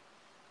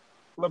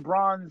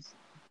LeBron's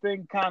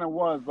thing kind of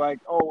was. Like,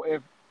 oh,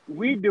 if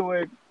we do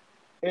it,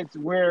 it's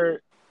we're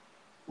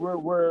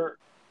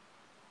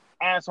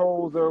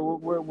assholes, or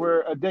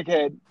we're a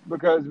dickhead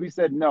because we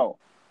said no.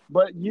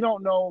 But you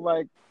don't know,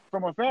 like,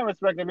 from a fan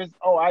perspective, it's,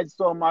 "Oh, I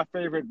saw my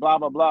favorite blah,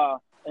 blah, blah,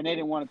 and they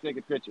didn't want to take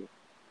a picture."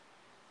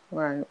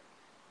 Right.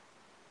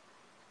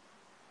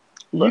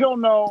 You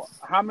don't know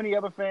how many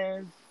other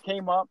fans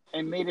came up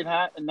and made it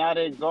hot, and now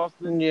they're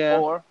exhausted. Yeah.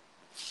 Or,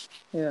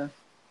 yeah.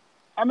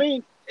 I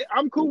mean,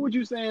 I'm cool with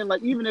you saying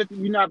like even if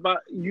you're not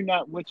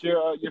with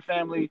your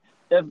family,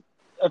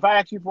 if I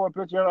ask you for a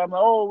picture, I'm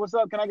like, oh, what's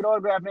up? Can I get an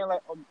autograph? And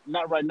like, oh,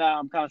 not right now.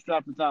 I'm kind of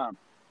strapped for time.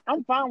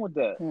 I'm fine with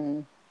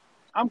that.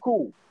 I'm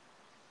cool.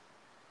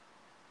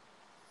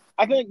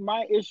 I think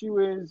my issue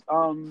is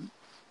I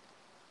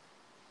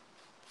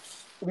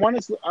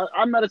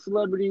met a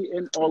celebrity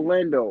in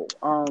Orlando.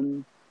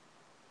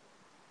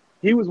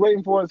 He was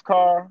waiting for his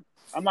car.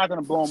 I'm not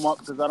gonna blow him up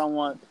because I don't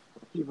want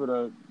people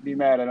to be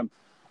mad at him.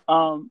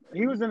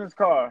 He was in his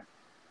car.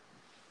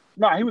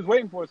 No, he was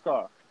waiting for his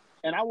car.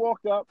 And I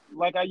walked up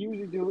like I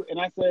usually do,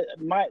 and I said,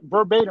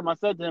 verbatim, I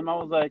said to him, I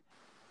was like,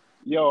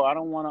 yo, I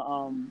don't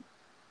want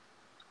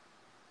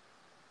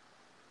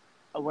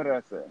to, what did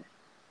I say?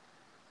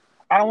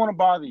 I don't want to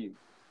bother you.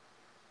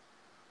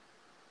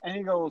 And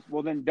he goes,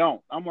 well, then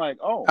don't. I'm like,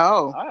 oh,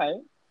 all right.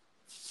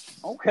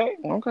 Okay,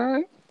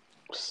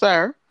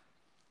 sir.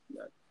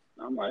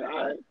 I'm like,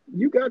 all right,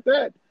 you got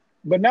that.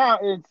 But now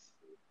it's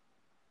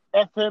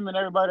F him and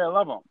everybody that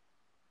love him.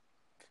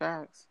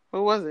 Facts.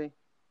 Who was he?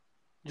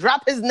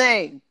 Drop his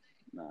name.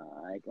 Nah,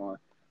 I ain't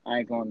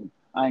gonna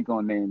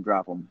name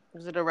drop him.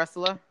 Was it a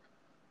wrestler?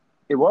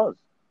 It was.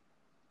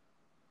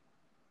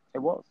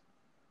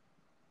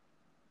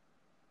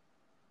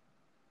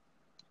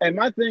 And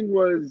my thing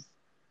was,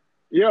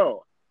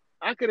 yo,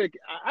 I could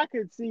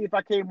see if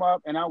I came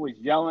up and I was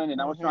yelling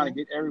and I was trying to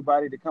get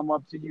everybody to come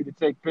up to you to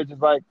take pictures.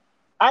 Like,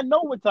 I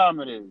know what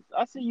time it is.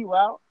 I see you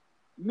out.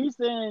 Me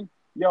saying,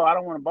 yo, I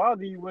don't want to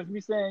bother you was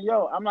me saying,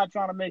 yo, I'm not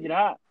trying to make it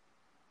hot.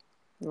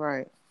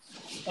 Right.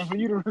 And for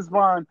you to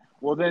respond,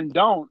 well, then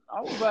don't.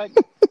 I was like,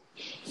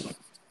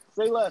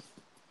 say less.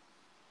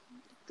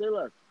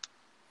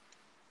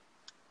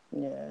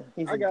 Yeah,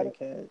 he's a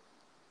dickhead.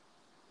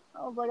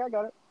 I was like, I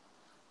got it.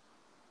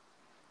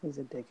 He's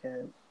a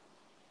dickhead.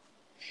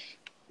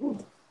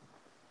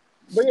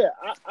 But yeah,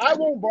 I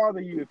won't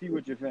bother you if you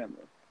with your family.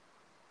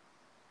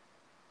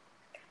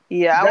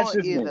 Yeah, That's I won't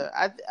just either.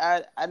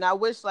 I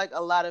wish like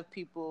a lot of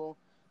people.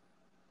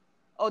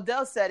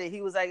 Odell said it.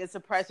 He was like, "It's a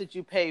price that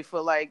you pay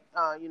for like,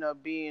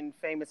 being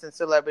famous and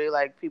celebrity.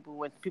 Like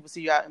when people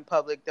see you out in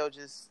public, they'll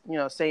just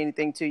say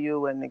anything to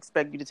you and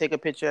expect you to take a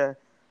picture."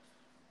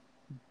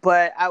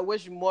 But I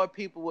wish more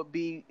people would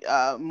be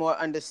more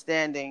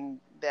understanding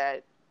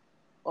that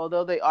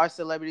although they are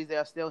celebrities, they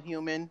are still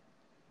human.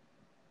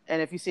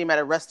 And if you see them at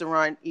a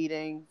restaurant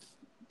eating,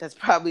 that's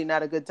probably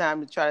not a good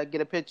time to try to get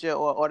a picture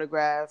or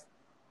autograph.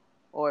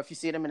 Or if you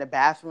see them in a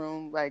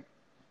bathroom, like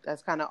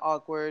that's kind of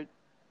awkward.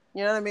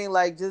 You know what I mean?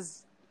 Like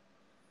just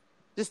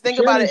think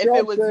about it. If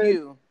it was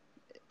you,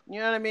 you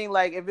know what I mean?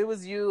 Like if it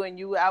was you and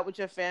you were out with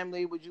your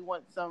family, would you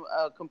want some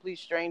complete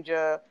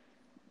stranger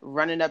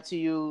running up to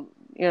you,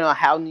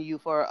 hounding you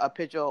for a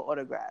picture or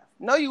autograph?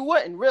 No, you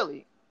wouldn't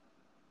really.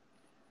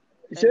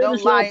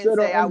 Don't lie and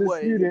say I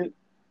would.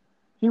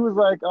 He was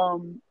like,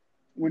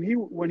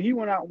 when he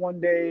went out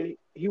one day,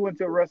 he went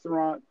to a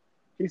restaurant.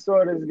 He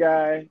saw this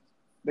guy.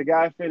 The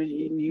guy finished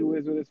eating. He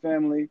was with his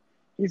family.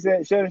 He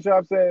said, Shannon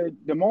Sharp said,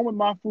 the moment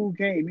my food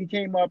came, he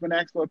came up and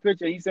asked for a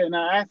picture. He said, and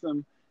I asked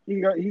him,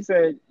 he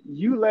said,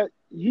 you ate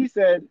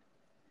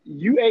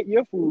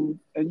your food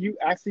and you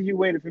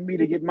waited for me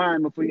to get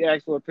mine before you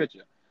asked for a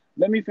picture.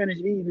 Let me finish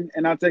eating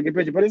and I'll take a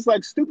picture. But it's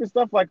like stupid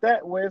stuff like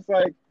that where it's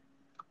like,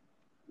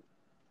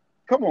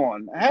 come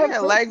on.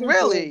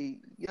 Really.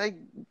 Like,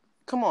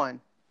 come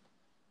on.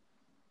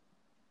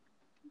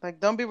 Like,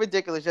 don't be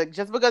ridiculous. Like,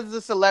 just because it's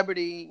a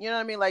celebrity, you know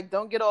what I mean? Like,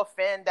 don't get all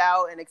fanned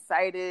out and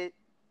excited.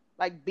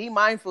 Like, be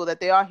mindful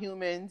that they are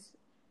humans.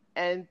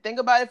 And think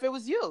about if it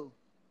was you.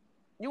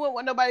 You wouldn't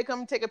want nobody to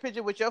come take a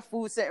picture with your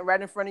food sitting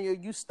right in front of you.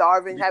 You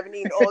starving, haven't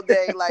eaten all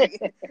day.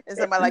 Like, and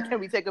somebody like, can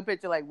we take a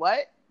picture? Like,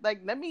 what? Like,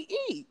 let me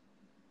eat.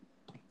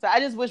 So I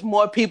just wish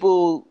more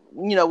people,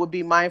 would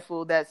be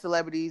mindful that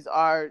celebrities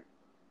are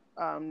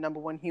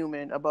number one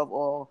human above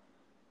all.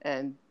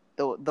 And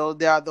though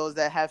there are those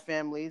that have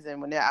families,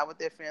 and when they're out with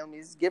their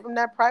families, give them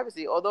that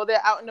privacy. Although they're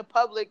out in the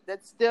public,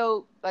 that's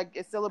still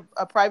it's still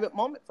a private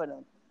moment for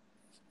them.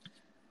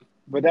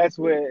 But that's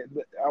where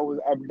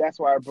that's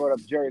why I brought up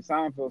Jerry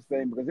Seinfeld's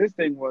thing, because his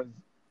thing was,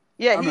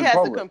 he has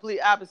the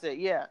complete opposite.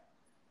 Yeah,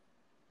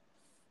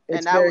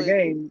 it's fair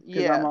game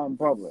because I'm out in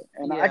public,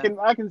 and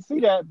I can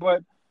see that,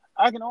 but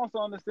I can also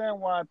understand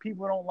why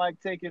people don't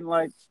like taking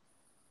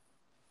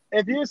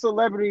if you're a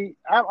celebrity,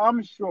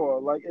 I'm sure,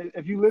 like,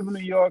 if you live in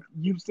New York,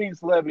 you've seen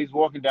celebrities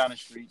walking down the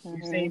street. Mm-hmm.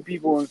 You've seen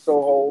people in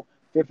Soho,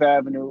 Fifth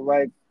Avenue.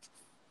 Like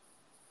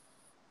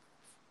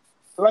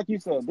you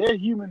said, they're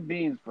human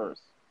beings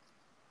first.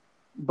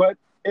 But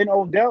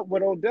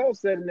what Odell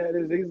said in that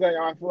is, he's like,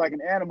 I feel like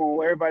an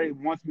animal. Everybody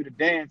wants me to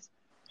dance.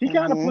 He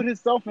kind of put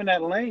himself in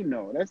that lane,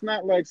 though. That's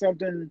not like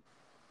something.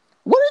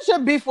 What is your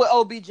beef with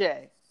OBJ?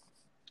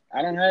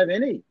 I don't have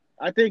any.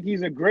 I think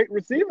he's a great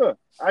receiver.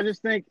 I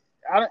just think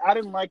I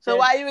didn't like. So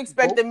why you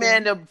expect the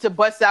man to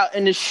bust out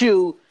in the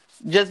shoe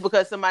just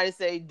because somebody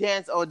say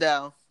dance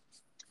Odell?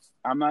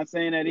 I'm not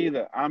saying that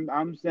either.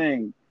 I'm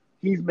saying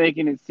he's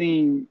making it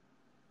seem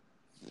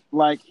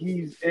like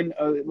he's in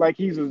a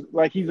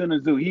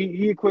zoo.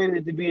 He equated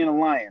it to being a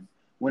lion.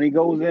 When he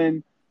goes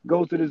in,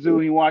 goes to the zoo,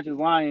 he watches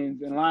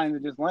lions, and lions are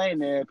just laying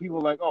there. People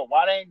are like, oh,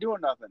 why they ain't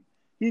doing nothing?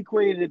 He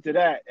equated it to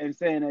that and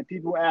saying that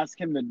people ask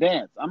him to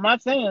dance. I'm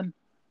not saying,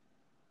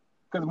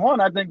 because one,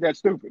 I think that's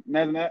stupid.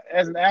 And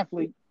as an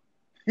athlete,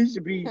 he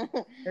should be,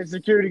 his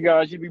security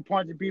guard should be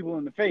punching people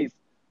in the face.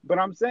 But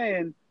I'm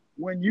saying,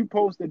 when you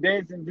post the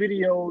dancing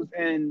videos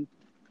and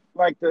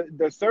like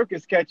the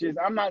circus catches,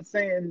 I'm not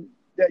saying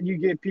that you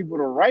give people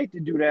the right to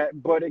do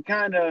that, but it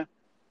kind of,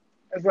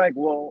 it's like,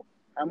 well,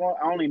 I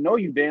only know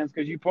you dance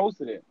because you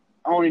posted it.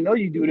 I only know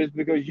you do this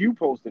because you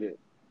posted it.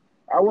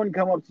 I wouldn't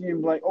come up to you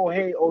and be like, oh,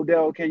 hey,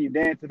 Odell, can you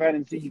dance if I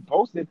didn't see you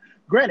post it?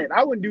 Granted,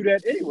 I wouldn't do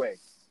that anyway.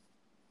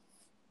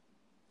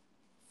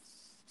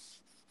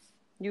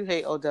 You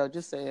hate Odell.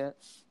 Just say it.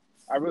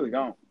 I really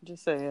don't.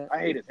 Just say it. I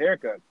hate his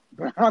haircut.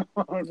 But I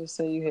don't, Just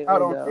say you hate I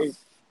Odell. don't hate.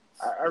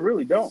 I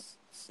really don't.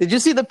 Did you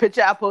see the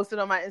picture I posted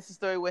on my Insta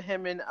story with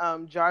him and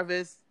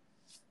Jarvis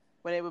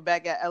when they were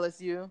back at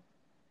LSU?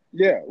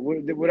 Yeah,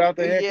 without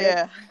the haircut.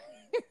 Yeah.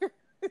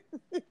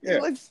 Yeah. He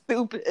looks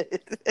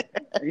stupid.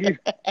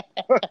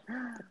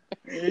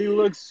 He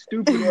looks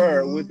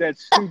stupider with that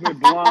stupid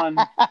blonde.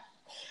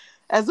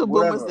 That's what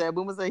whatever. Boomer said.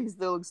 Boomer said he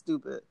still looks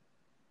stupid.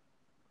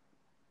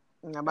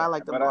 Yeah, but I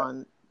like the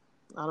blonde.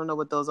 I don't know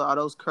what those are. Are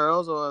those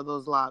curls or are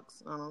those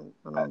locks? I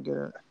don't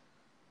get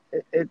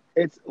it.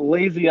 It's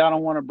lazy. I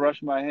don't want to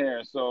brush my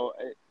hair, so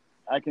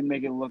I can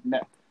make it look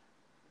net.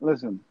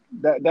 Listen,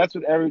 that's the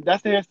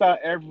hairstyle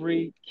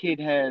every kid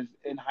has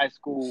in high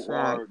school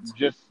or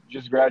just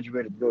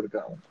graduated to go to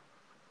college.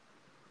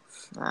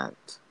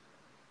 Fact.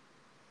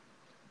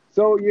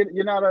 So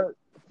you're not a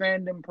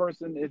fandom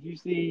person. If you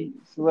see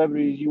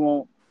celebrities, you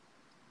won't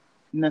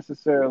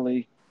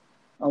necessarily,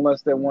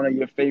 unless they're one of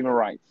your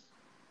favorites.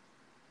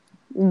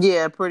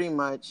 Yeah, pretty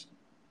much.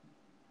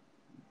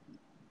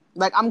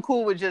 Like, I'm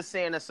cool with just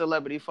seeing a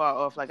celebrity far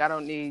off. Like, I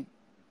don't need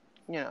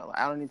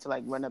to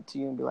like run up to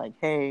you and be like,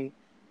 hey,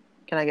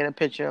 can I get a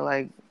picture?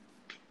 Like,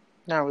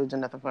 not really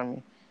doing nothing for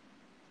me.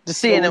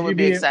 Just seeing them would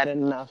be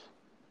exciting enough.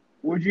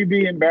 Would you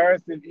be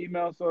embarrassed if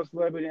email saw a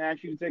celebrity and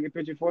asked you to take a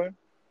picture for him?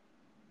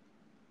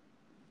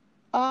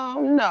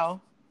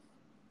 No.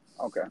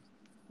 Okay.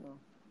 No.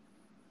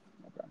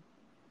 Okay.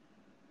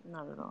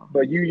 Not at all.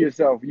 But you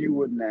yourself, you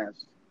wouldn't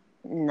ask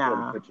Nah.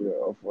 for a picture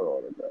or for an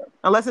autograph.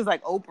 Unless it's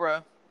like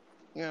Oprah.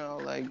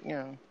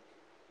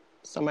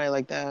 Somebody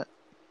like that.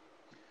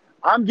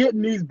 I'm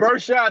getting these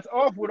bird shots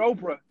off with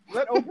Oprah.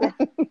 Let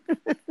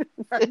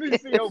me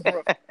see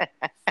Oprah.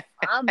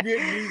 I'm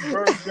getting these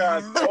bird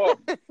shots off.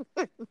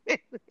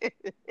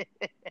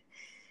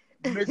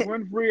 Miss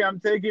Winfrey, I'm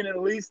taking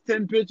at least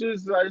 10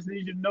 pictures. So I just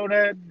need you to know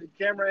that. The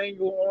camera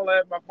angle, all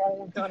that. My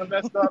phone kind of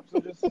messed up.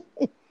 So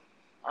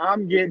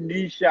I'm getting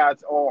these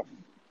shots off.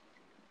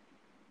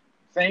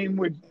 Same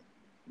with,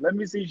 let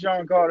me see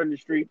Sean Carter in the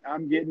street.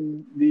 I'm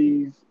getting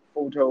these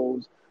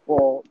photos.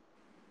 Well,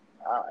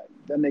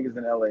 that nigga's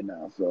in LA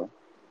now, so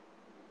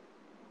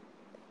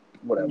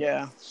whatever.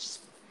 Yeah.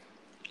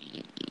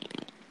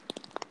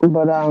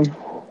 But,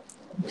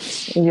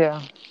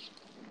 yeah.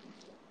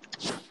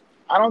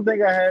 I don't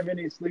think I have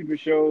any sleeper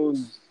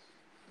shows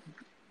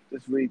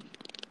this week.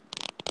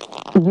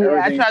 Yeah,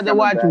 I tried to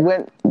watch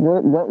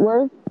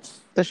Wentworth.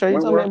 The show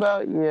you told me Wentworth?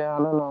 about? Yeah, I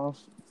don't know.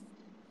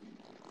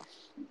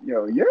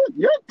 Yo, your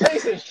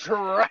taste is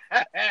trash.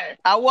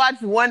 I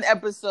watched one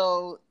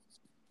episode.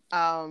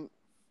 I'll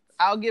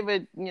give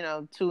it,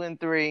 2 and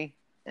 3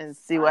 and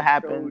see what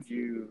happens. I told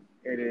you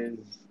it is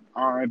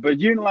orange, but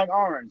you didn't like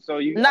orange, so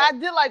you. No, I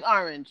did like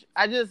orange.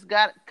 I just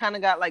got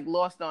like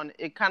lost on it.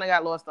 It kind of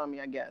got lost on me,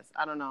 I guess.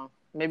 I don't know.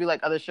 Maybe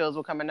like other shows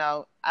were coming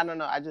out. I don't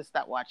know. I just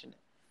stopped watching it.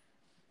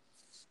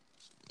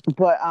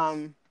 But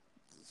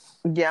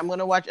yeah, I'm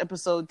gonna watch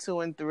episode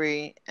 2 and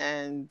 3,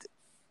 and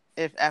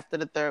if after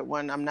the third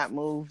one I'm not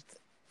moved,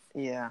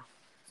 yeah.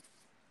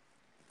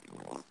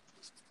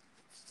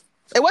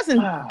 It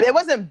wasn't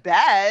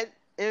bad.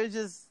 It was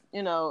just,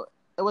 it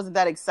wasn't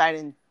that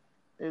exciting.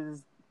 It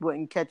just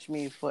wouldn't catch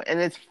me and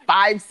it's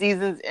 5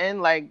 seasons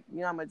in, like,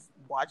 how much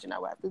watching I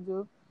would have to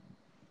do.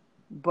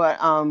 But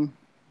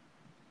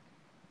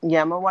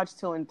yeah, I'm gonna watch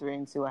 2 and 3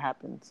 and see what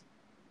happens.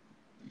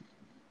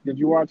 Did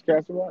you watch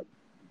Castle Rock?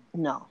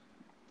 No.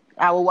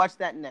 I will watch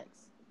that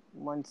next.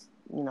 Once,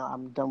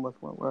 I'm done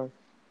with Wentworth,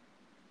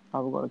 I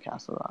will go to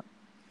Castle Rock.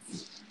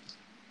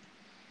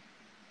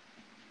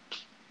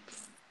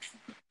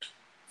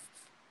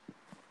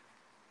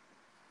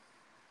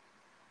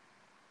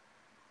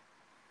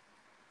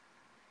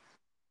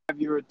 Have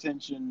your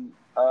attention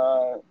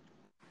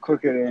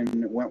quicker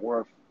than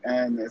Wentworth,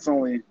 and it's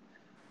only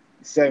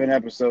 7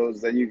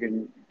 episodes that you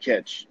can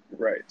catch,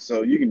 right?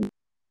 So you can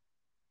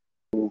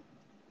do,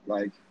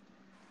 like,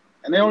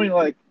 and they're only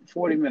like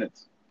 40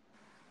 minutes.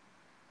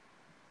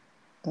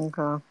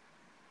 Okay.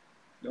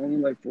 They're only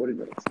like 40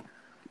 minutes.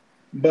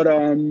 But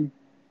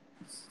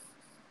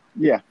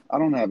yeah, I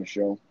don't have a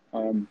show.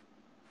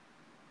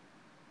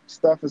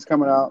 Stuff is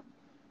coming out.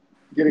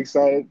 Get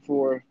excited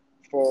for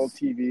fall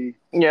TV.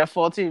 Yeah,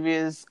 fall TV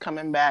is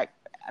coming back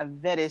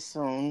very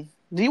soon.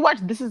 Do you watch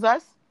This Is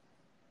Us?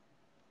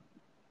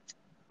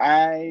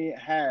 I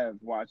have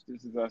watched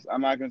This Is Us.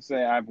 I'm not gonna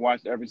say I've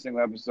watched every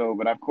single episode,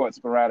 but I've caught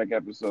sporadic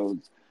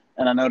episodes,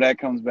 and I know that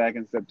comes back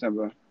in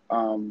September.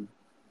 I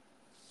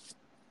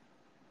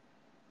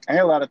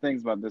hear a lot of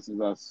things about This Is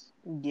Us.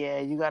 Yeah,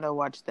 you gotta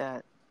watch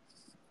that.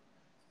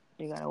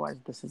 You gotta watch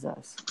This Is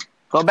Us.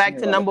 Go back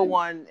to number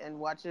 1 and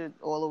watch it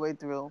all the way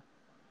through.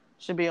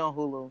 Should be on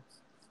Hulu.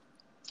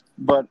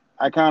 But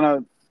I kind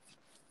of,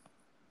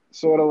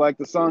 sort of like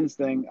the Suns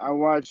thing, I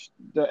watched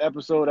the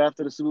episode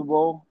after the Super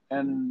Bowl,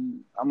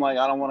 and I'm like,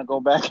 I don't want to go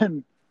back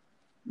and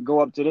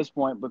go up to this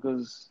point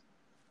because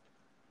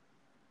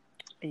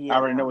I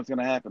already know what's going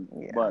to happen.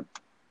 Yeah. But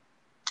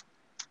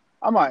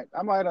I might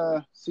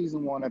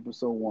season 1,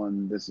 episode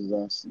 1, This Is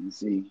Us, and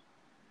see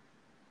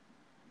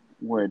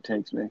where it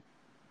takes me.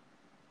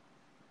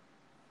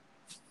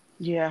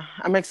 Yeah,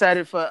 I'm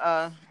excited for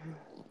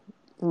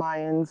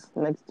Mayans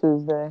next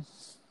Tuesday.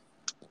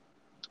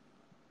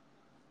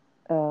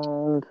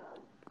 And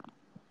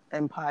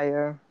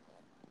Empire,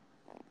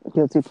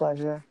 Guilty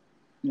Pleasure.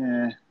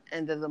 Yeah.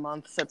 End of the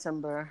month,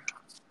 September.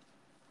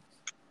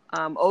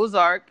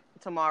 Ozark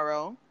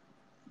tomorrow.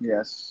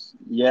 Yes.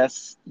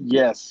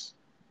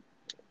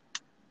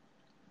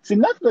 See,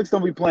 Netflix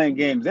don't be playing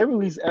games. They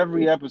release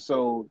every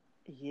episode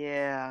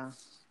Yeah.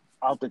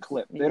 out the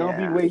clip. They don't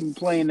be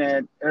playing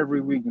that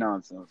every week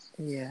nonsense.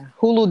 Yeah.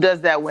 Hulu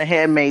does that with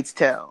Handmaid's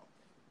Tale.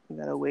 You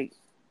gotta wait.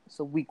 It's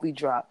a weekly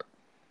drop.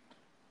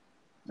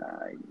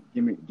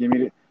 Give me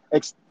the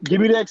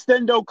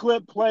extendo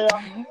clip, player.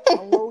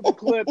 Unload the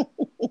clip.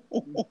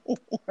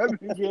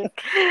 Let me get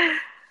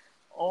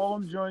all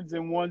them joints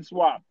in one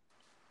swap.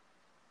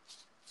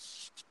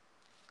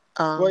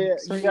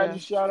 You got any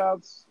shout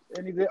outs?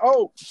 Anything?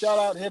 Oh, shout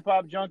out Hip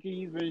Hop Junkie.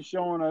 He's been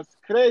showing us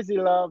crazy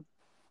love.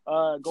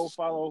 Go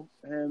follow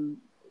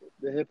him,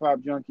 the Hip Hop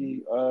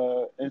Junkie,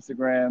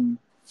 Instagram.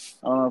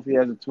 I don't know if he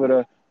has a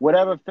Twitter.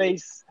 Whatever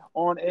face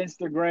on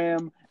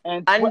Instagram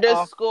and _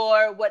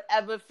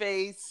 whatever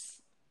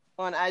face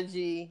on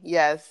IG.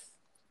 Yes.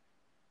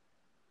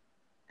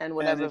 And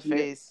whatever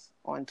face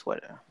on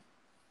Twitter.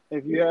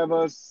 If you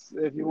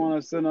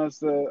want to send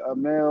us a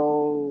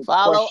mail,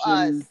 follow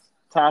question, us.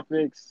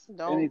 Topics,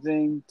 Don't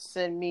anything.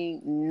 Send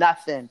me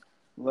nothing.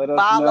 Let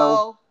us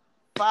know.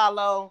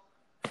 Follow.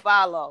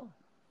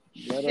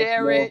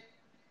 Share it.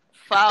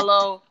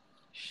 Follow.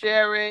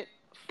 Share it.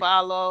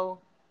 Follow.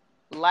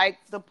 Like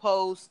the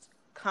post.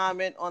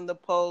 Comment on the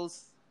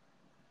post.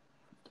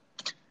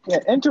 Yeah,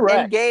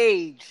 interact.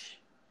 Engage.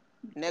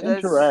 Niggas.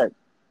 Interact.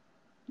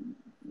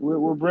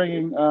 We're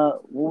bringing,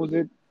 what was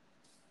it?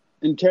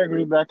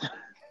 Integrity back to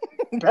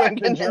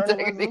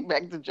journalism.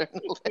 Back to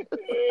journalism.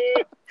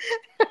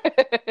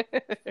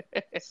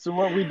 So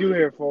what we do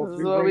here, folks, This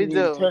is what we bring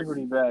do.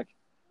 integrity back.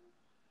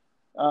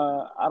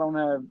 I don't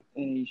have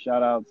any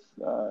shout outs.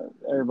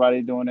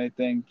 Everybody doing their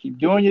thing. Keep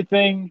doing your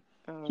thing.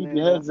 Keep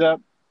your heads up.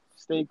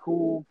 Stay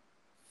cool.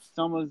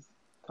 Summer's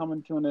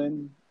coming to an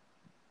end.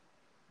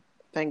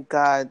 Thank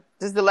God.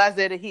 This is the last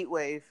day of the heat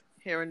wave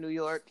here in New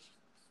York.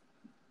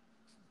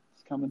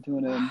 It's coming to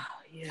an end.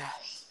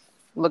 Yes.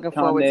 Looking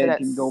forward to that.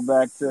 Can go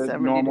back to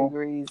 70 normal.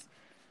 degrees.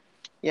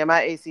 Yeah,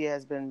 my AC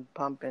has been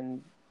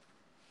pumping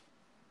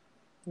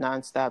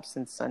nonstop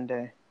since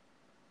Sunday.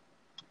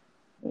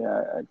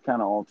 Yeah, I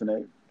kind of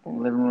alternate.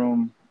 Living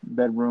room,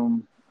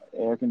 bedroom,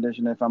 air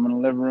conditioner. If I'm in the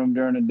living room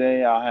during the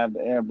day, I'll have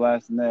the air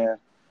blasting there.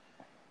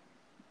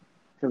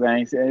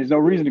 Because there's no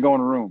reason to go in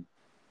the room.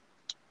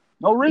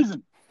 No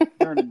reason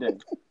during the day.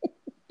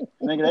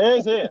 Nigga, the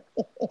air's here.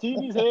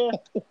 TV's here.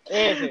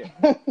 Air's here.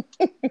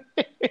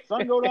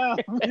 Sun go down,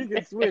 you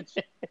can switch.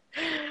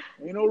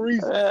 Ain't no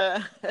reason.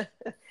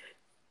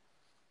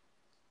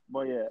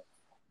 But yeah.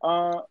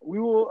 We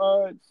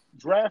will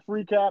draft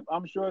recap.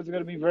 I'm sure it's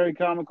going to be very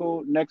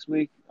comical next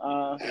week.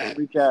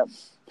 Recap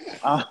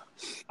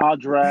our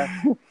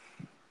draft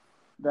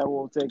that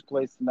will take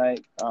place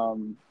tonight.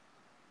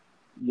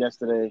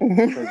 Yesterday,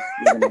 because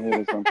you're going to hear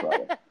this on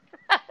Friday.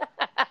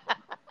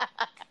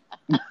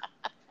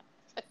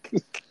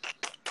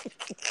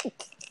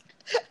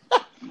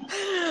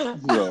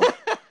 Yeah.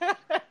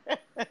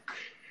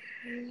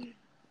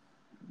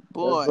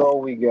 Boy. That's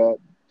all we got.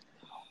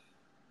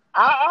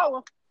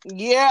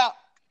 Yeah.